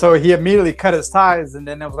 And so he immediately cut his ties, and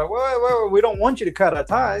then I was like, wait, we don't want you to cut our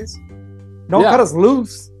ties. Don't cut us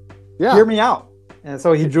loose. Yeah. Hear me out. And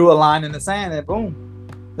so he drew a line in the sand, and boom,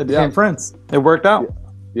 they became friends. It worked out.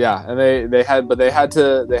 Yeah, and they had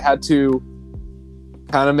to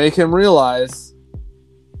kind of make him realize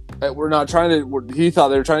that we're not trying to. He thought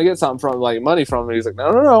they were trying to get something from, like, money from him. He's like,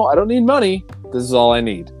 no, I don't need money. This is all I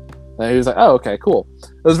need. And he was like, oh, okay, cool.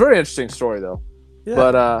 It was a very interesting story, though. Yeah.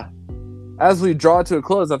 But as we draw it to a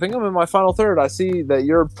close, I think I'm in my final third. I see that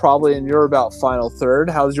you're probably in your about final third.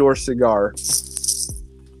 How's your cigar?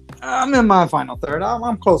 I'm in my final third.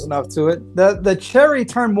 I'm close enough to it. The cherry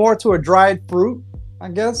turned more to a dried fruit, I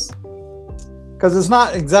guess, because it's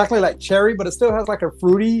not exactly like cherry, but it still has like a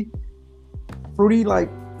fruity like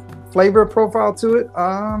flavor profile to it.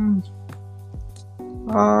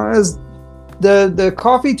 As the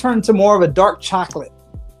coffee turned to more of a dark chocolate.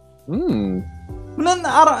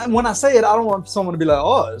 Then when I say it, I don't want someone to be like,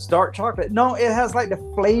 "Oh, it's dark chocolate." No, it has like the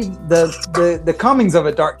flavor, the comings of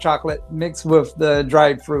a dark chocolate mixed with the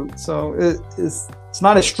dried fruit. So it's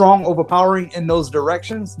not as strong, overpowering in those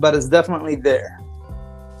directions, but it's definitely there.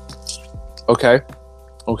 Okay.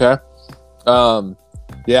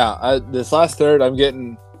 Yeah. This last third, I'm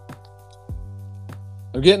getting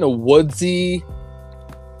a woodsy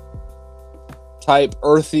type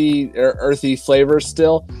earthy flavor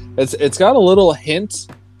still. It's got a little hint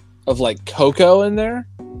of like cocoa in there,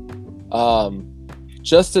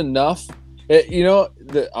 just enough. I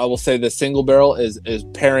will say the single barrel is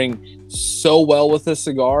pairing so well with the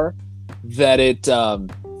cigar that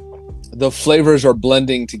the flavors are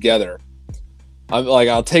blending together.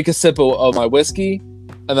 I'll take a sip of my whiskey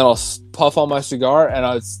and then I'll puff on my cigar,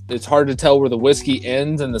 and it's hard to tell where the whiskey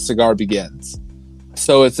ends and the cigar begins.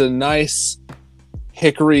 So it's a nice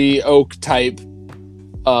hickory oak type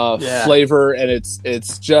flavor, and it's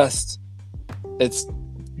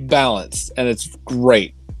balanced and it's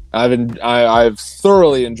great. I've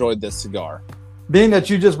thoroughly enjoyed this cigar. Being that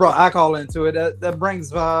you just brought alcohol into it, that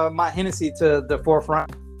brings my Hennessy to the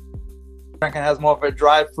forefront. It has more of a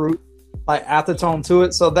dried fruit like aftertone to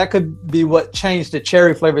it, so that could be what changed the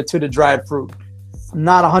cherry flavor to the dried fruit. I'm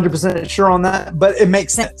not 100% sure on that, but it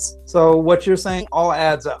makes sense. So what you're saying all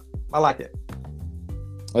adds up. I like it.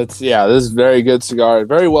 This is a very good cigar,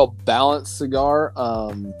 very well balanced cigar.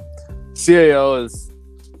 CAO is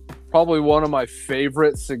probably one of my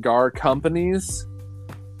favorite cigar companies,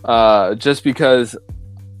 just because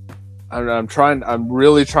I'm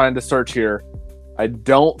really trying to search here. I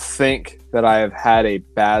don't think that I have had a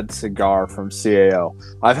bad cigar from CAO.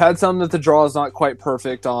 I've had some that the draw is not quite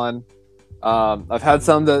perfect on. I've had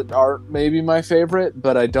some that are maybe my favorite,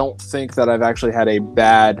 but I don't think that I've actually had a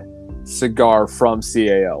bad cigar from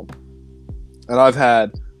CAO. And I've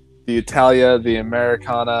had the Italia, the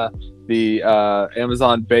Americana, the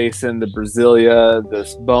Amazon Basin, the Brasilia, the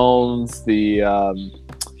Bones,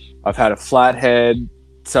 I've had a flathead,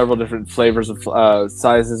 several different flavors of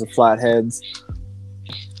sizes of flatheads.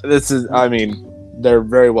 They're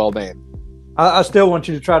very well made. I still want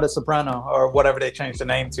you to try the Soprano, or whatever they changed the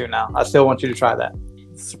name to now. I still want you to try that.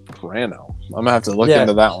 Soprano. I'm going to have to look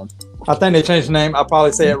into that one. I think they changed the name. I'll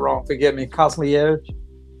probably say it wrong. Forgive me. Consigliere.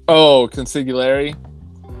 Oh, Consigliere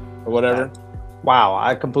or whatever. Wow,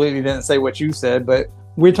 I completely didn't say what you said, but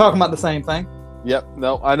we're talking about the same thing. Yep.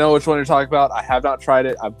 No, I know which one you're talking about. I have not tried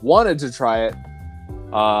it. I've wanted to try it.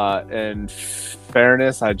 In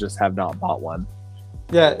fairness, I just have not bought one.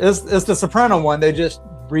 Yeah, it's the Soprano one. They just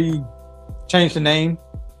changed the name.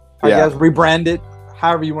 I guess rebranded,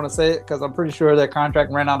 however you want to say it, because I'm pretty sure their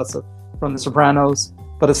contract ran out from the Sopranos,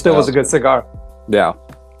 but it still was a good cigar. Yeah.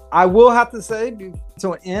 I will have to say,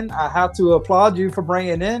 to an end, I have to applaud you for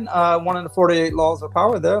bringing in one of the 48 Laws of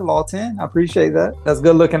Power there, Law 10. I appreciate that. That's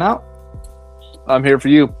good looking out. I'm here for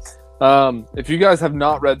you. If you guys have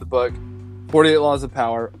not read the book, 48 Laws of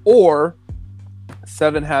Power or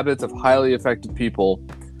 7 Habits of Highly Effective People,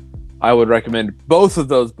 I would recommend both of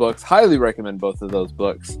those books. Highly recommend both of those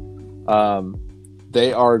books.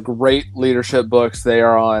 They are great leadership books. They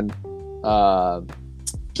are on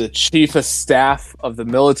the chief of staff of the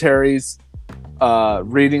military's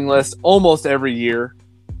reading list almost every year.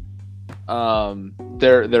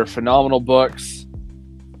 They're phenomenal books.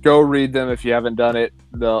 Go read them if you haven't done it.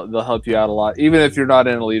 They'll help you out a lot. Even if you're not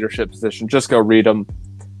in a leadership position, just go read them.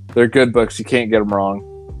 They're good books. You can't get them wrong.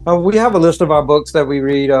 We have a list of our books that we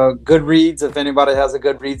read. Goodreads, if anybody has a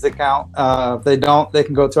Goodreads account. If they don't, they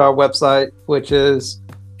can go to our website, which is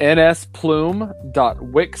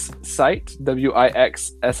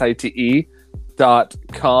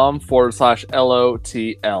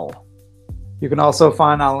nsplume.wixsite.com/LOTL. You can also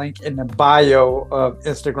find our link in the bio of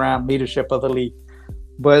Instagram, Leadership of the Leaf.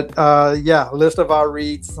 But a list of our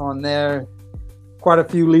reads on there. Quite a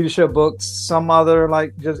few leadership books, some other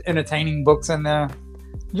like just entertaining books in there.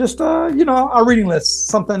 Just our reading list,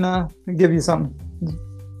 something to give you something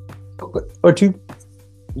or two.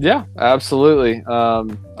 Yeah, absolutely.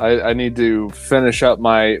 I need to finish up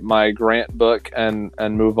my grant book and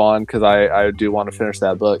move on, because I do want to finish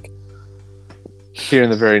that book here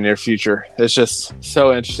in the very near future. It's just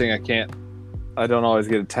so interesting. I don't always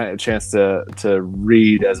get a chance to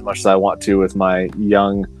read as much as I want to with my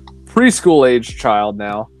young preschool age child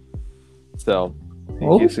now. So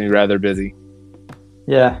it keeps me rather busy.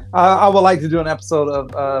 Yeah, I would like to do an episode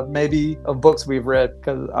of maybe of books we've read,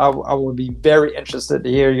 because I would be very interested to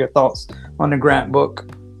hear your thoughts on the Grant book.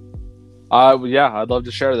 I'd love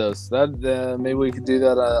to share those. That maybe we could do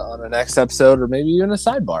that on the next episode, or maybe even a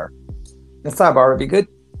sidebar. The sidebar would be good.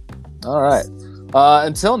 All right.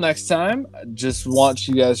 Until next time, just want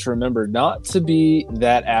you guys to remember not to be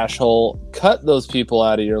that asshole. Cut those people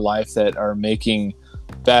out of your life that are making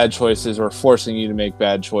bad choices or forcing you to make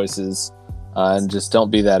bad choices, and just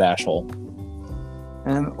don't be that asshole.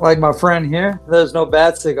 And like my friend here, there's no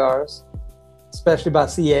bad cigars, especially by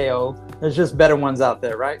CAO. There's just better ones out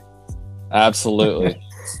there, right? Absolutely.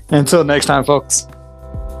 Until next time, folks.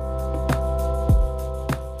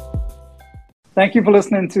 Thank you for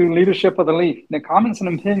listening to Leadership of the Leaf. The comments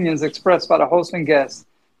and opinions expressed by the host and guests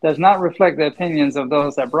does not reflect the opinions of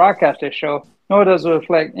those that broadcast this show, nor does it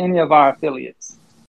reflect any of our affiliates.